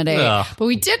Elimidate, but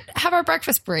we did have our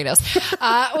breakfast burritos.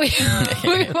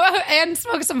 And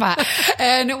smoked some pot.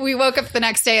 And we woke up the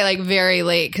next day like very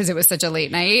late because it was such a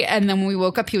late night. And then when we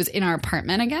woke up, he was in our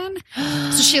apartment again.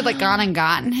 So she had like gone and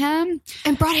gotten him.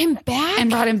 And brought him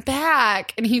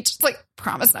back. And he just like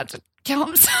promised not to kill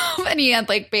himself. And he had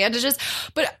like bandages.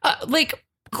 But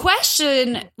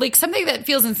question, like something that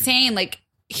feels insane, like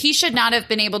he should not have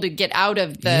been able to get out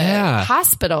of the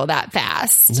hospital that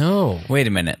fast. No. Wait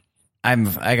a minute. I'm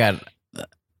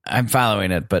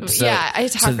following it, but so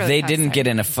they didn't get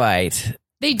in a fight.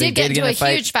 They did get into a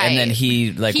huge fight. And then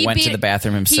he went to the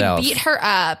bathroom himself. He beat her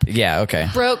up. Yeah, okay.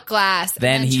 Broke glass.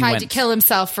 Then he tried to kill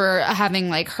himself for having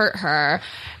like hurt her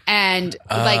and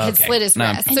had slit his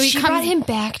wrist. And so she brought him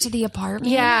back to the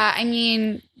apartment. Yeah, I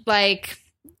mean, like,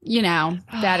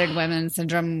 battered women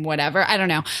syndrome, whatever. I don't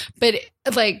know. But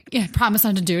promise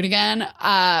not to do it again.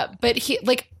 But he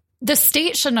the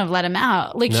state shouldn't have let him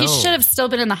out. Like he should have still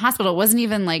been in the hospital. It wasn't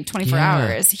even like 24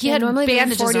 hours. He had normally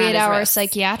bandages 48-hour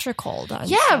psychiatric hold on.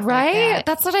 Yeah, right. Like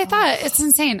that's what I thought. It's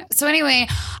insane. So anyway,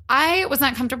 I was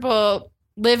not comfortable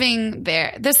living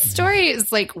there. This story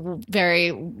is like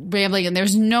very rambling and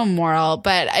there's no moral,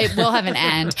 but it will have an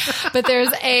end. But there's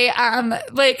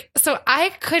so I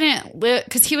couldn't live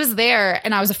because he was there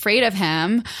and I was afraid of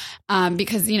him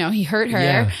because, he hurt her.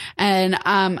 Yeah. And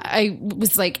I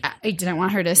was like, I didn't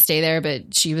want her to stay there,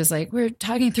 but she was like, we're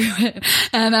talking through it.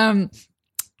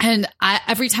 And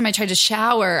every time I tried to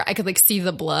shower, I could like see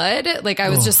the blood. Like I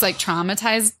was just like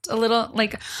traumatized a little.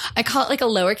 Like I call it like a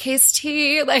lowercase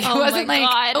t. Like it wasn't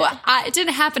like it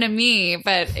didn't happen to me,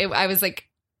 but I was like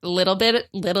little baby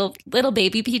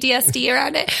PTSD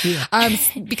around it.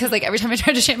 Because like every time I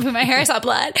tried to shampoo my hair, I saw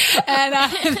blood and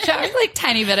that was like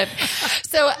tiny bit of.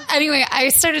 So anyway, I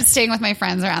started staying with my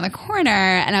friends around the corner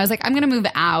and I was like, I'm going to move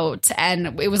out.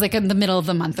 And it was like in the middle of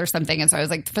the month or something. And so I was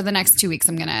like, for the next 2 weeks,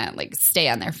 I'm going to like stay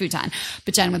on their futon.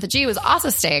 But Jen with a G was also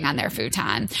staying on their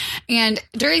futon. And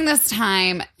during this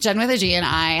time, Jen with a G and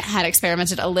I had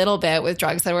experimented a little bit with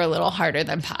drugs that were a little harder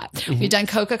than pot. Mm-hmm. We'd done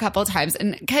coke a couple of times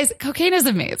and guys, cocaine is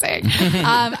amazing.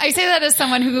 I say that as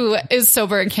someone who is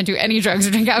sober and can't do any drugs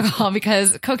or drink alcohol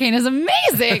because cocaine is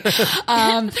amazing.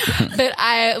 But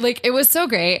it was so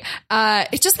great.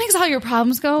 It just makes all your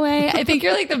problems go away. I think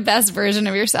you're like the best version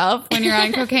of yourself when you're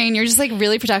on cocaine. You're just like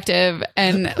really productive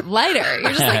and lighter.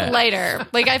 You're just like lighter.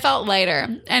 Like I felt lighter.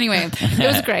 Anyway, it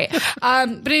was great.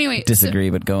 But anyway. Disagree,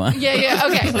 but go on. Yeah.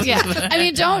 Okay. Yeah. I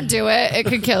mean, don't do it. It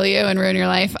could kill you and ruin your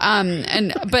life.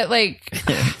 But like,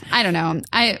 I don't know.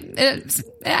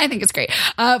 I think it's great.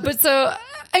 But so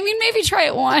I mean, maybe try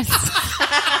it once.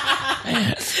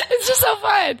 It's just so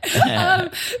fun.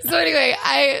 So anyway,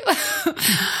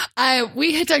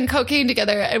 we had done cocaine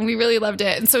together and we really loved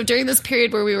it. And so during this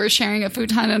period where we were sharing a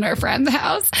futon in our friend's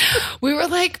house, we were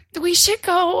like, we should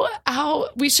go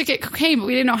out. We should get cocaine, but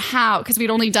we didn't know how because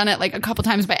we'd only done it like a couple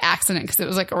times by accident because it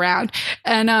was like around.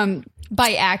 And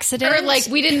by accident, or like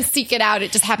we didn't seek it out.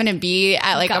 It just happened to be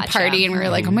at like a party, and we were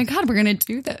like, "Oh my god, we're gonna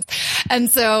do this!" And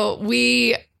so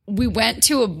we went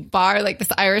to a bar, like this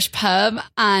Irish pub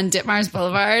on Ditmars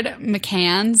Boulevard,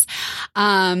 McCann's.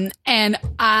 And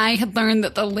I had learned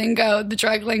that the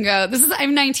drug lingo,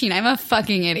 I'm 19. I'm a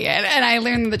fucking idiot. And I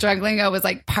learned that the drug lingo was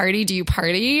like, party, do you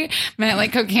party? Meant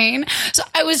like cocaine. So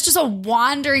I was just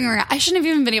wandering around. I shouldn't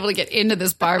have even been able to get into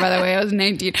this bar, by the way. I was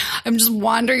 19. I'm just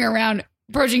wandering around,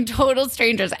 approaching total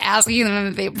strangers, asking them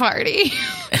if they party.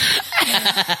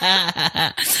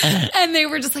 And they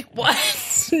were just like, what?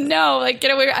 No, like,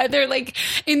 get away. They're like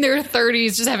in their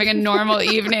 30s, just having a normal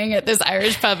evening at this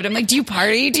Irish pub. And I'm like, do you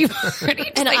party? Do you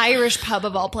party? An Irish pub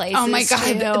of all places. Oh my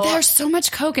God. There's so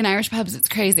much coke in Irish pubs. It's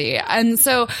crazy. And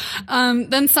so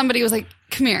then somebody was like,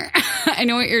 come here. I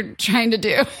know what you're trying to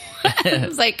do. I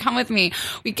was like, come with me.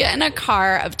 We get in a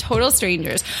car of total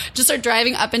strangers, just start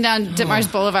driving up and down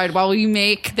Ditmars Boulevard while we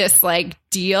make this like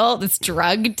deal, this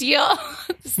drug deal.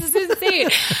 This is insane.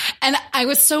 And I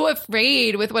was so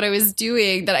afraid with what I was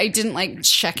doing that I didn't like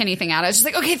check anything out. I was just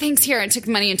like, okay, thanks, here. I took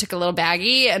money and took a little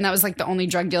baggie. And that was like the only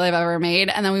drug deal I've ever made.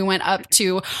 And then we went up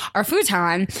to our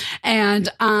futon and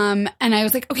I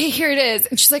was like, okay, here it is.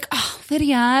 And she's like, oh,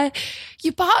 Lydia,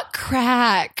 you bought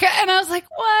crack. And I was like,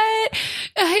 what?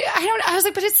 I was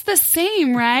like, but it's the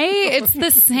same, right? It's the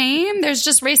same. There's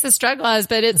just racist drug laws,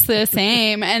 but it's the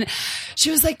same. And she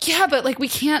was like, yeah, but like we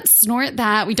can't snort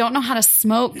that. We don't know how to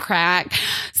smoke crack.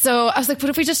 So I was like, what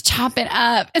if we just chop it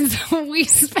up? And so we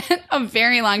spent a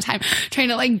very long time trying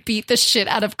to like beat the shit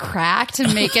out of crack to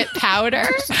make it powder.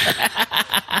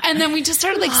 And then we just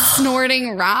started like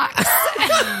snorting rocks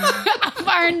up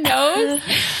our nose.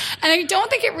 And I don't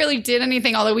think it really did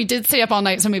anything, although we did stay up all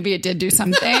night, so maybe it did do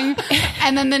something.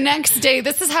 And then the next day,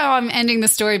 this is how I'm ending the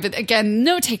story, but again,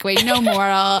 no takeaway, no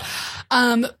moral.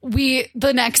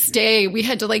 The next day we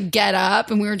had to like get up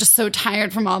and we were just so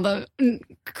tired from all the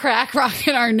crack rock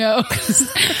in our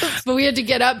nose. But we had to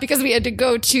get up because we had to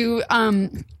go to,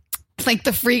 like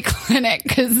the free clinic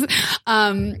because,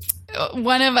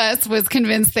 one of us was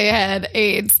convinced they had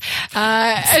AIDS,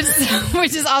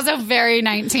 which is also very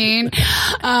 19.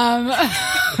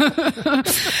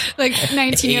 Like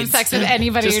 19 of sex with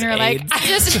anybody, just and you're AIDS. Like, I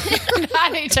just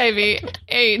not HIV,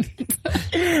 AIDS.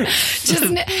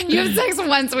 Just you have sex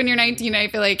once when you're 19. I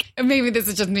feel like maybe this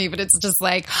is just me, but it's just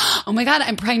like, oh my god,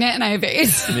 I'm pregnant and I have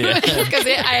AIDS because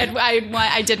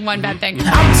I did one bad thing.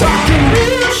 I'm talking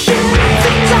real shit.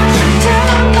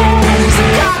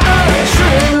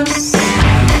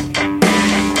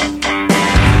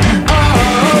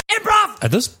 Are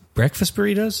those breakfast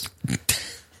burritos?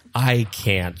 I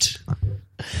can't.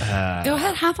 Go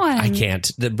ahead, have one. I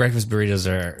can't. The breakfast burritos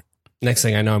are. Next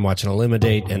thing I know, I'm watching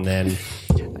Elimidate, and then,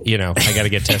 I got to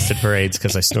get tested for AIDS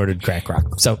because I snorted crack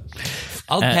rock. So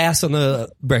I'll pass on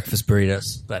the breakfast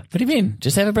burritos. But what do you mean?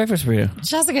 Just have a breakfast burrito.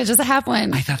 Jessica, just have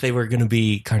one. I thought they were going to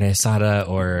be carne asada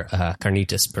or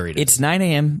carnitas burritos. It's 9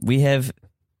 a.m. We have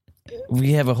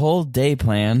a whole day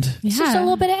planned. Yeah. It's just a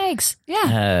little bit of eggs.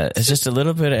 Yeah. It's just a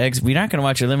little bit of eggs. We're not going to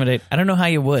watch Elimidate. I don't know how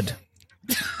you would.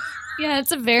 Yeah,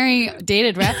 it's a very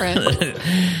dated reference.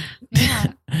 Yeah.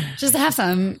 Just have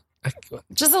some.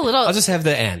 Just a little. I'll just have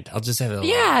the end. I'll just have it.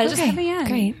 Yeah, just have the end.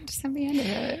 Great. Just have the end of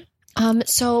it.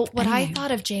 So what I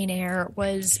thought of Jane Eyre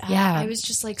was, I was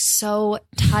just like so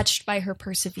touched by her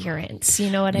perseverance.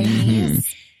 You know what I mean?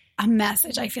 A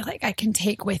message I feel like I can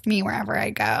take with me wherever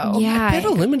I go. Yeah. I bet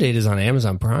Elimidate is on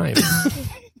Amazon Prime.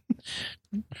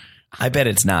 I bet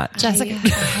it's not. Jessica. I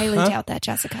highly doubt that,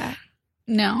 Jessica.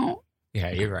 No.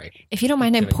 Yeah, you're right. If you don't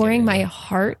mind, I'm pouring my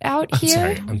heart out here.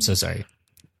 Sorry. I'm so sorry.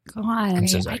 Go on. I'm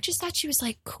so sorry. I just thought she was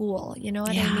like cool. You know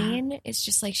what I mean? It's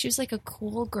just like she was like a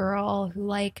cool girl who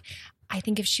like, I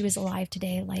think if she was alive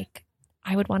today, like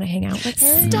I would want to hang out with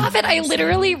her. Stop it. I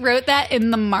literally wrote that in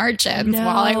the margins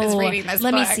while I was reading this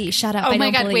Let book. me see. Shut up. Oh I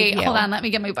my don't God. Wait, you. hold on. Let me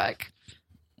get my book.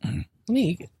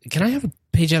 Can I have a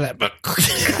page of that book?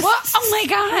 What? Oh my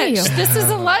gosh. This is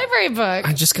a library book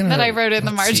I'm just gonna, that I wrote in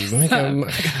the margins.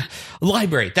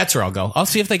 Library. That's where I'll go. I'll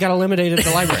see if they got Eliminated at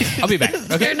the library. I'll be back.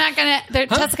 Okay. They're not going to.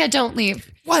 Jessica, don't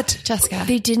leave. What? Jessica.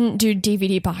 They didn't do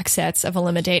DVD box sets of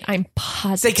Elimidate. I'm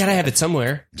positive. They gotta have it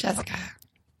somewhere. Jessica.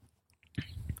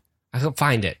 I'll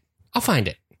find it. I'll find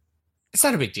it. It's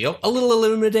not a big deal. A little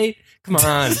Elimidate. Come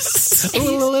on. A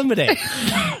little Elimidate.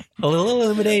 A little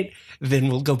Elimidate. Then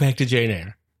we'll go back to Jane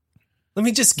Eyre. Let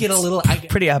me just get a little...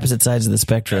 Pretty opposite sides of the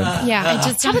spectrum. I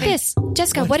just... How about this?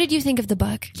 Jessica, what did you think of the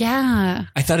book? Yeah.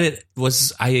 I thought it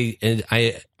was... I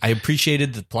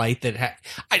appreciated the plight that...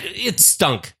 it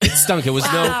stunk. It stunk. It was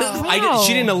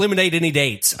she didn't eliminate any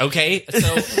dates, okay?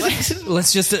 So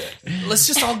let's just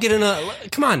all get in a...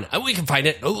 Come on. We can find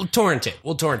it. We'll torrent it.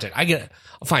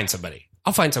 I'll find somebody.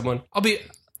 I'll find someone. I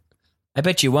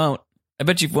bet you won't. I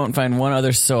bet you won't find one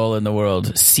other soul in the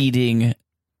world seeding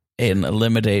an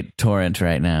Elimidate torrent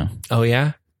right now. Oh,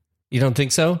 yeah? You don't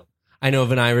think so? I know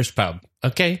of an Irish pub.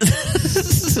 Okay.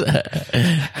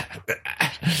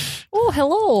 Oh,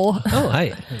 hello. Oh,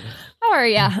 hi. How are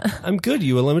ya? I'm good.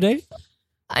 You Elimidate?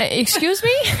 Excuse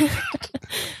me?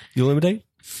 You Elimidate?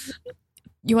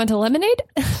 You want a lemonade?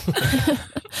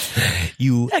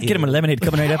 Get him a lemonade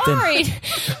coming right up then.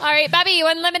 All right, Bobby, you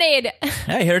want lemonade?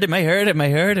 I heard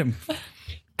him.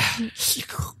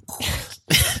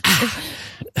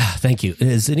 Thank you.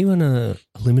 Is anyone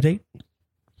Elimidate?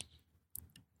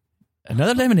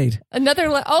 Another lemonade.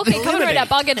 Okay, coming right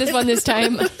up. I'll get this one this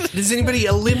time. Does anybody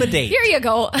Elimidate? Here you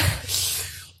go.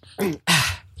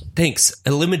 Thanks.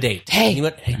 Elimidate. Hey.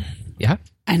 Yeah?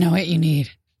 I know what you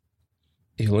need.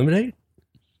 You Elimidate?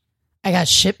 I got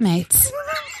shipmates.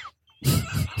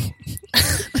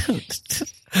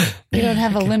 We don't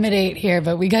have Elimidate here,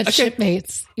 but we got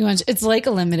shipmates. It's like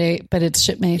Elimidate, but it's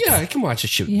shipmates. Yeah, I can watch a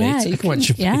shipmates. Yeah, I can watch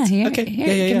shipmates. Yeah, okay.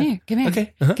 Here, come here.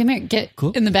 Okay. Come here. Get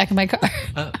in the back of my car.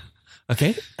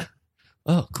 Okay.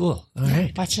 Oh, cool. All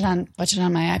right. Watch it on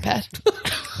my iPad.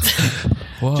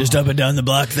 Whoa. Just up and down the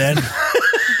block then.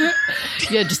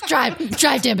 Yeah, just drive,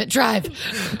 damn it, drive.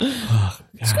 Oh,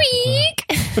 Squeak.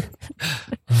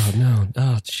 Oh, no.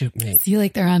 Oh, shipmate. See,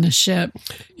 like they're on a ship.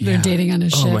 They're dating on a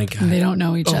ship. Oh, my God. And they don't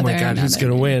know each other. Oh, my God. Who's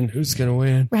going to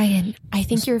win? Ryan, I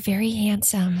think you're very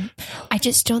handsome. I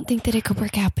just don't think that it could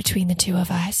work out between the two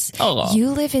of us. Oh. You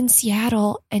live in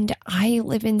Seattle, and I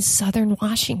live in Southern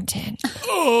Washington.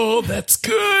 Oh, that's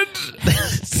good.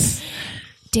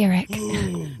 Derek,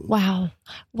 wow,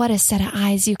 what a set of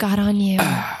eyes you got on you.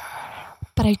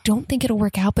 But I don't think it'll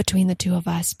work out between the two of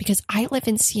us because I live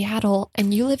in Seattle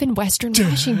and you live in Western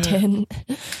Washington.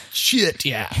 Shit,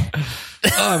 yeah.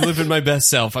 I'm living my best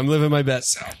self.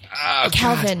 Oh,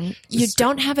 Calvin, you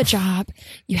don't have a job.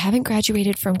 You haven't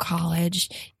graduated from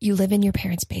college. You live in your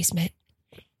parents' basement.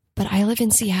 But I live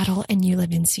in Seattle and you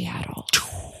live in Seattle.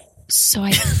 So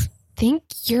I think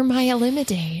you're my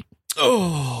Elimidate.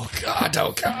 Oh, God.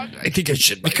 I think I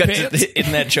should. Because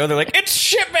in that show, they're like, it's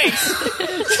shipmates,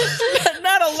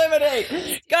 not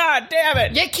Elimidate. God damn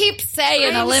it. You keep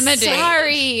saying Elimidate.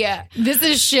 Sorry. This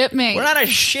is shipmate. We're not a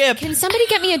ship. Can somebody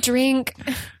get me a drink?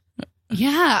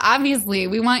 Yeah, obviously.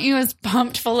 We want you as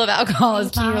pumped full of alcohol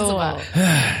as possible.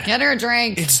 Get her a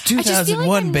drink. It's I just feel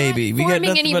like 2001, I'm baby. not We got forming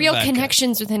nothing any but real backup.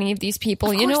 connections with any of these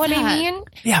people. You know what I mean?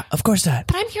 Yeah, of course not.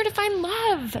 But I'm here to find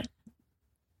love.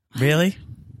 Really?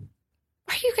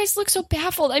 Why do you guys look so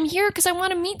baffled? I'm here because I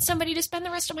want to meet somebody to spend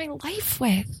the rest of my life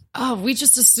with. Oh, we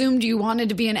just assumed you wanted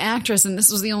to be an actress and this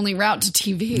was the only route to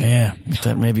TV. Yeah,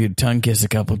 thought maybe you'd tongue kiss a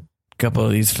couple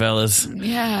of these fellas.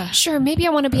 Yeah. Sure, maybe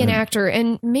I want to be an actor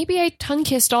and maybe I tongue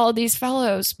kissed all of these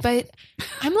fellows, but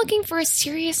I'm looking for a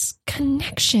serious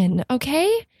connection,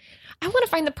 okay? I want to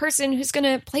find the person who's going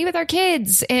to play with our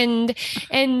kids and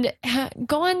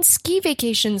go on ski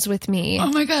vacations with me.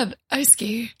 Oh my God, I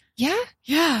ski. Yeah?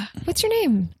 Yeah. What's your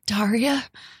name? Daria.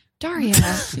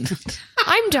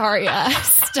 I'm Daria.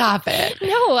 Stop it.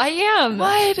 No, I am.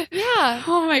 What? Yeah.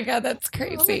 Oh my God, that's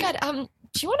crazy. Oh my God.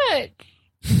 Do you want to...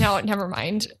 No, never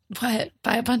mind. What?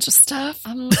 Buy a bunch of stuff?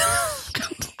 I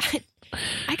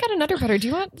got a Nutter Butter. Do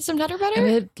you want some Nutter Butter? I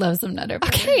would love some Nutter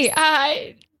Butter.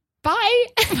 Okay. Bye.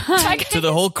 To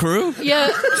the whole crew? Yeah.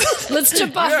 Let's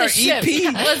jump off the ship.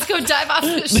 EP. Let's go dive off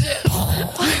the ship.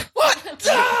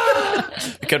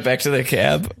 Cut back to the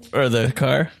cab or the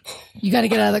car. You got to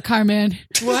get out of the car, man.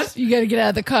 What? You got to get out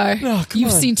of the car. No,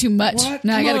 You've seen too much. What?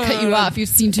 Now I got to cut you off. You've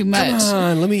seen too much. Come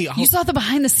on, let me... You saw the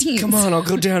behind the scenes. Come on, I'll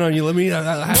go down on you. Let me have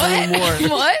a little more.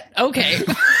 What? Okay.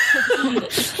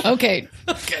 Okay.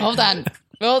 Hold on.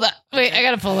 Wait, I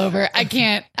gotta pull over. I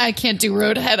can't do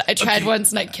roadhead. I tried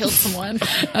once and I killed someone.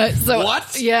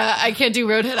 What? Yeah, I can't do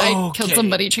roadhead. I killed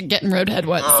somebody getting roadhead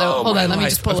once. So hold on, let me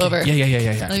just pull over.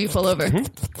 Yeah. Let me pull over.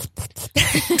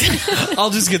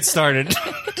 I'll just get started.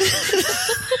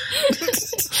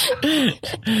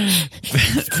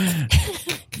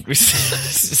 We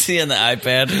see on the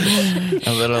iPad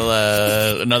a little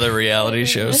another reality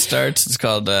show starts. It's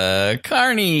called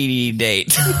Carney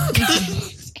Date.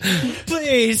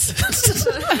 Please.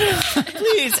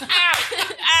 Please.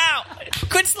 Ow.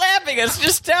 Quit slapping us.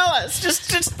 Just tell us.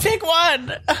 Just pick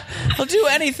one. I'll do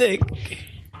anything.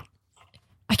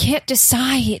 I can't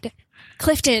decide.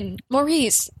 Clifton,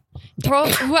 Maurice,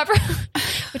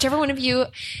 whichever one of you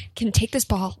can take this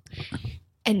ball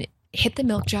and hit the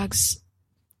milk jugs.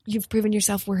 You've proven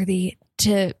yourself worthy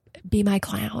to be my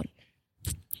clown.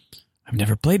 I've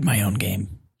never played my own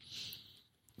game.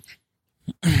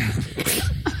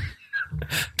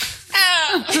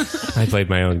 I played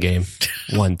my own game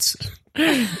once.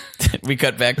 We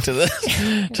cut back to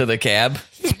the cab.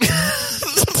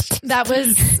 That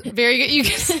was very good. You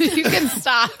can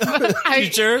stop. You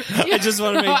sure? I just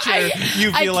want to make sure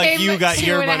you feel like you got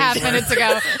your money. 2.5 minutes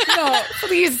ago. No,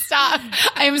 please stop.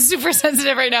 I am super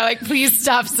sensitive right now. Like, please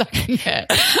stop sucking it.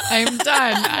 I'm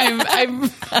done. I'm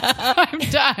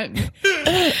done.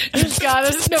 You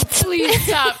gotta, no, please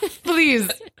stop.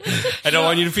 Please. I don't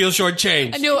want you to feel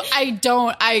shortchanged. No, I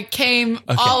don't. I came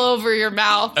all over your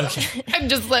mouth. Okay. And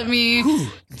just let me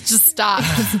just stop.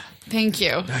 Thank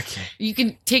you. Okay. You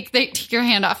can take your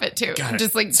hand off it too. Got it.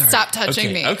 Just like Sorry. stop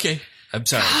touching me. Okay. I'm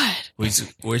sorry.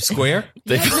 We're square?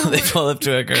 They pull up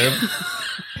to a curb.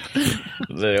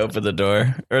 They open the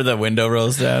door, or the window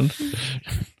rolls down.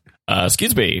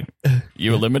 Excuse me.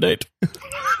 You Elimidate?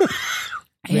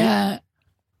 Yeah.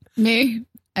 Me?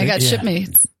 I got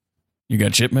shipmates. You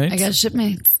got shipmates? I got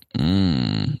shipmates.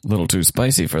 A little too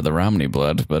spicy for the Romney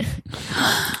blood, but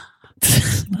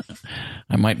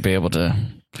I might be able to.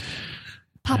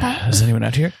 Papa. Is anyone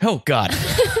out here? Oh, God.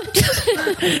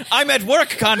 I'm at work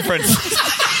conference.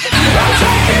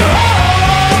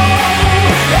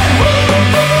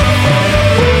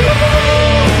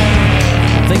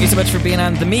 Thank you so much for being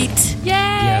on The Meat. Yay!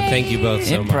 Yeah, thank you both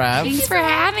so much. Improv. Thanks for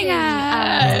having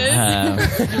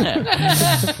us.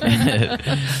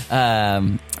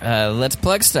 Let's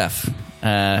plug stuff.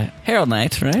 Herald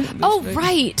Night, right? Oh,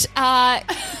 right.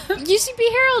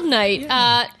 UCB Herald Night.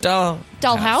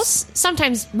 Dollhouse.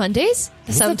 Sometimes Mondays.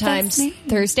 Sometimes best name.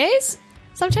 Thursdays.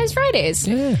 Sometimes Fridays.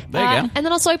 Yeah, there you go. And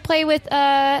then also I play with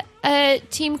a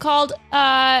team called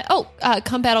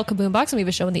Come Battle Kaboombox, and we have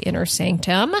a show in the Inner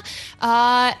Sanctum.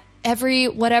 Every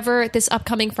whatever this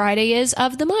upcoming Friday is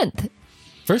of the month.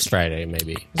 First Friday,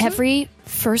 maybe. Every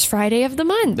first Friday of the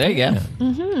month. There you go.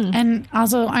 Mm-hmm. And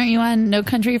also, aren't you on No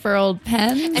Country for Old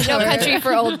Pens? And No Country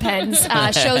for Old Pens.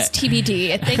 Shows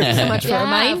TBD. Thank you so much for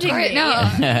reminding me.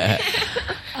 No.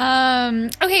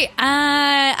 Okay.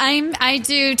 I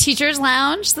do Teachers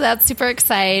Lounge, so that's super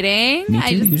exciting. Me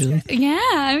too, usually.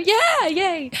 Yeah.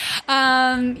 Yay.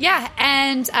 Yeah.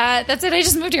 And that's it. I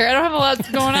just moved here. I don't have a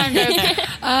lot going on, guys.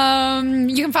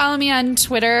 You can follow me on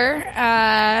Twitter.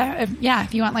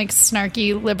 If you want like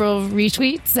snarky liberal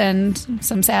retweets and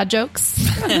some sad jokes.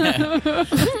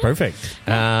 Perfect.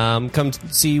 Come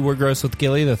see We're Gross with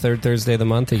Gilly the third Thursday of the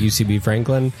month at UCB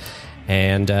Franklin,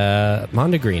 and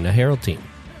Mondegreen, a Herald team.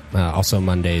 Also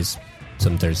Mondays,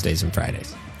 some Thursdays and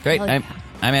Fridays. Great. I'm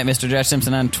at Mr. Josh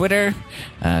Simpson on Twitter,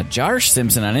 Josh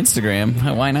Simpson on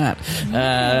Instagram. Why not?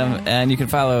 And you can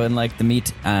follow and like The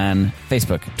Meat on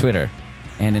Facebook, Twitter,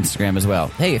 and Instagram as well.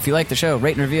 Hey, if you like the show,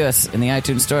 rate and review us in the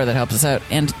iTunes store. That helps us out.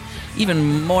 And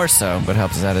even more so, what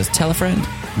helps us out is tell a friend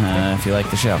if you like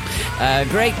the show.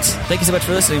 Great. Thank you so much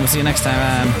for listening. We'll see you next time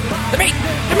on The Meat.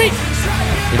 The Meat.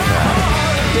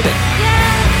 Did it.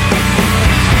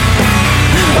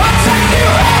 I'll take you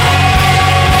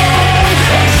home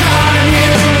and shine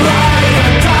you bright as a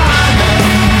diamond.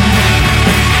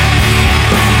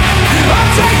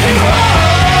 I'll take you home.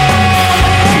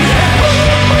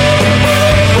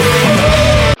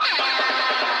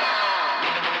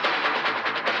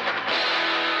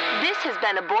 This has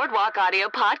been a Boardwalk Audio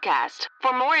podcast.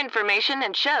 For more information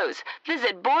and shows,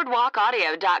 visit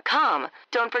boardwalkaudio.com.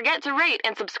 Don't forget to rate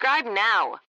and subscribe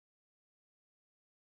now.